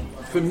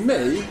för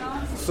mig,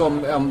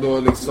 som ändå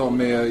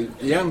liksom är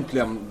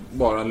egentligen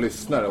bara en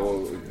lyssnare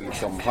och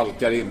liksom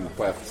halkar in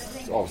på ett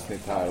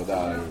avsnitt här och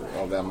där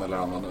av en eller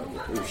annan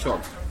orsak.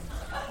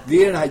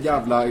 Det är den här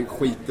jävla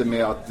skiten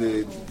med att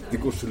det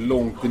går så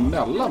långt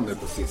emellan nu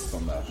på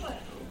sistone.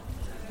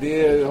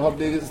 Det har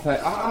blivit sån här,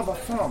 vad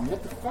fan,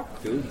 what the fuck,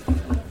 dude?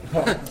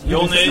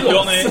 Johnny.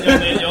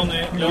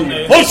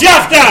 Håll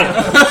käften!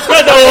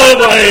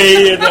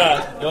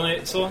 Johnny,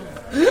 så.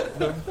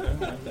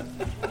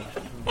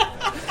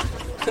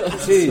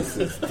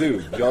 Jesus,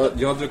 dude.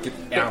 Jag har druckit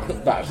en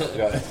bärs.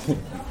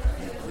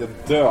 Jag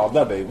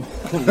dödar dig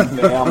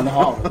med en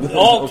hand.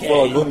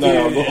 Okej,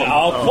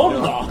 ja, kom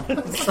då.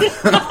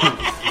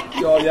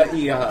 Ja, jag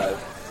är här.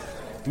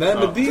 Nej,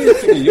 men det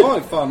tycker jag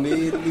är fan, det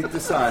är lite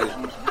så här.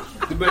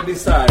 Det börjar bli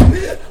så här.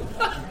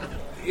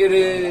 Är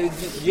det,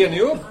 ger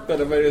ni upp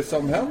eller vad är det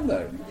som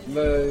händer?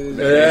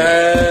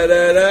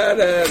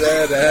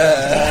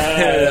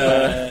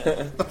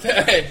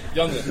 Nej,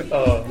 Johnny.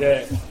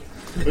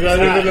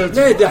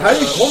 Nej, det här är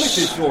en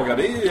kollektiv fråga.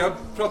 Jag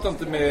pratar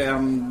inte med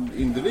en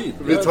individ.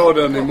 Vi tar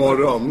den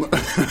imorgon.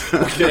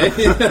 Okej.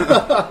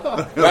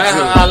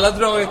 Alla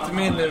drar inte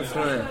mindre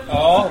från det.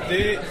 Ja,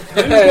 det...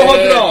 Du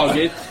har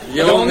dragit.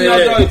 Johnny har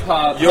dragit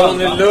här.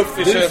 Johnny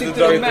Luffy du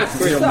sitter och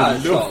mässar.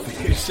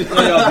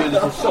 När jag bjuder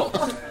på shot.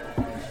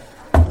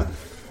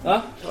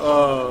 Va?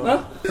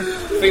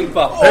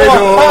 Fimpa.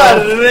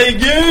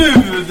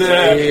 Herregud! Det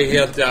är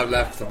helt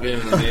jävla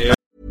efterbliven.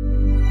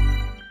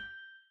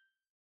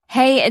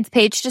 Hey, it's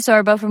Paige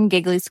DeSorbo from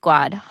Giggly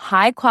Squad.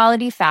 High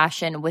quality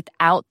fashion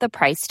without the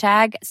price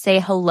tag. Say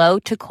hello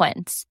to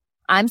Quince.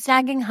 I'm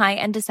snagging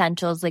high-end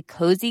essentials like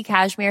cozy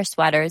cashmere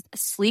sweaters,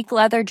 sleek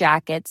leather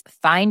jackets,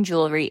 fine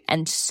jewelry,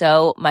 and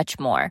so much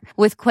more.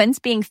 With Quince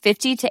being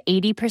 50 to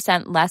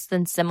 80% less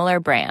than similar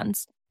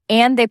brands.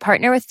 And they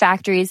partner with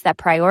factories that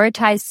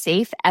prioritize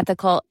safe,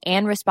 ethical,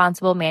 and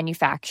responsible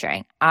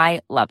manufacturing. I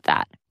love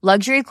that.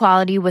 Luxury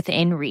quality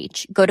within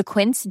reach. Go to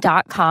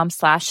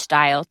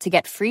quince.com/style to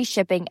get free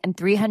shipping and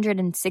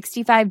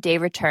 365-day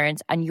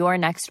returns on your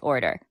next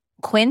order.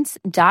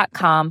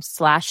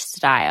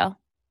 Quince.com/style.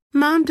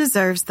 Mom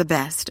deserves the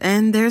best,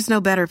 and there's no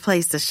better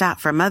place to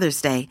shop for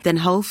Mother's Day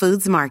than Whole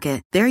Foods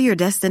Market. They're your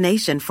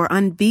destination for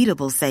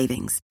unbeatable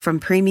savings, from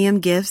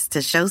premium gifts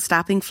to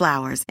show-stopping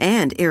flowers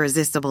and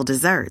irresistible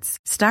desserts.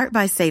 Start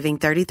by saving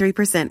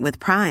 33% with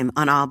Prime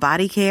on all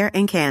body care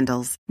and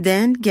candles.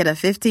 Then get a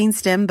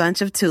 15-stem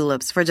bunch of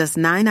tulips for just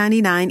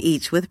 $9.99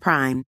 each with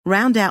Prime.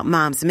 Round out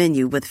Mom's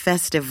menu with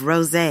festive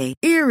rosé,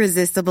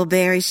 irresistible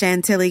berry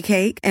chantilly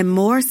cake, and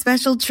more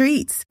special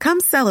treats. Come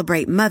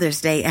celebrate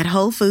Mother's Day at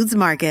Whole Foods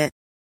Market.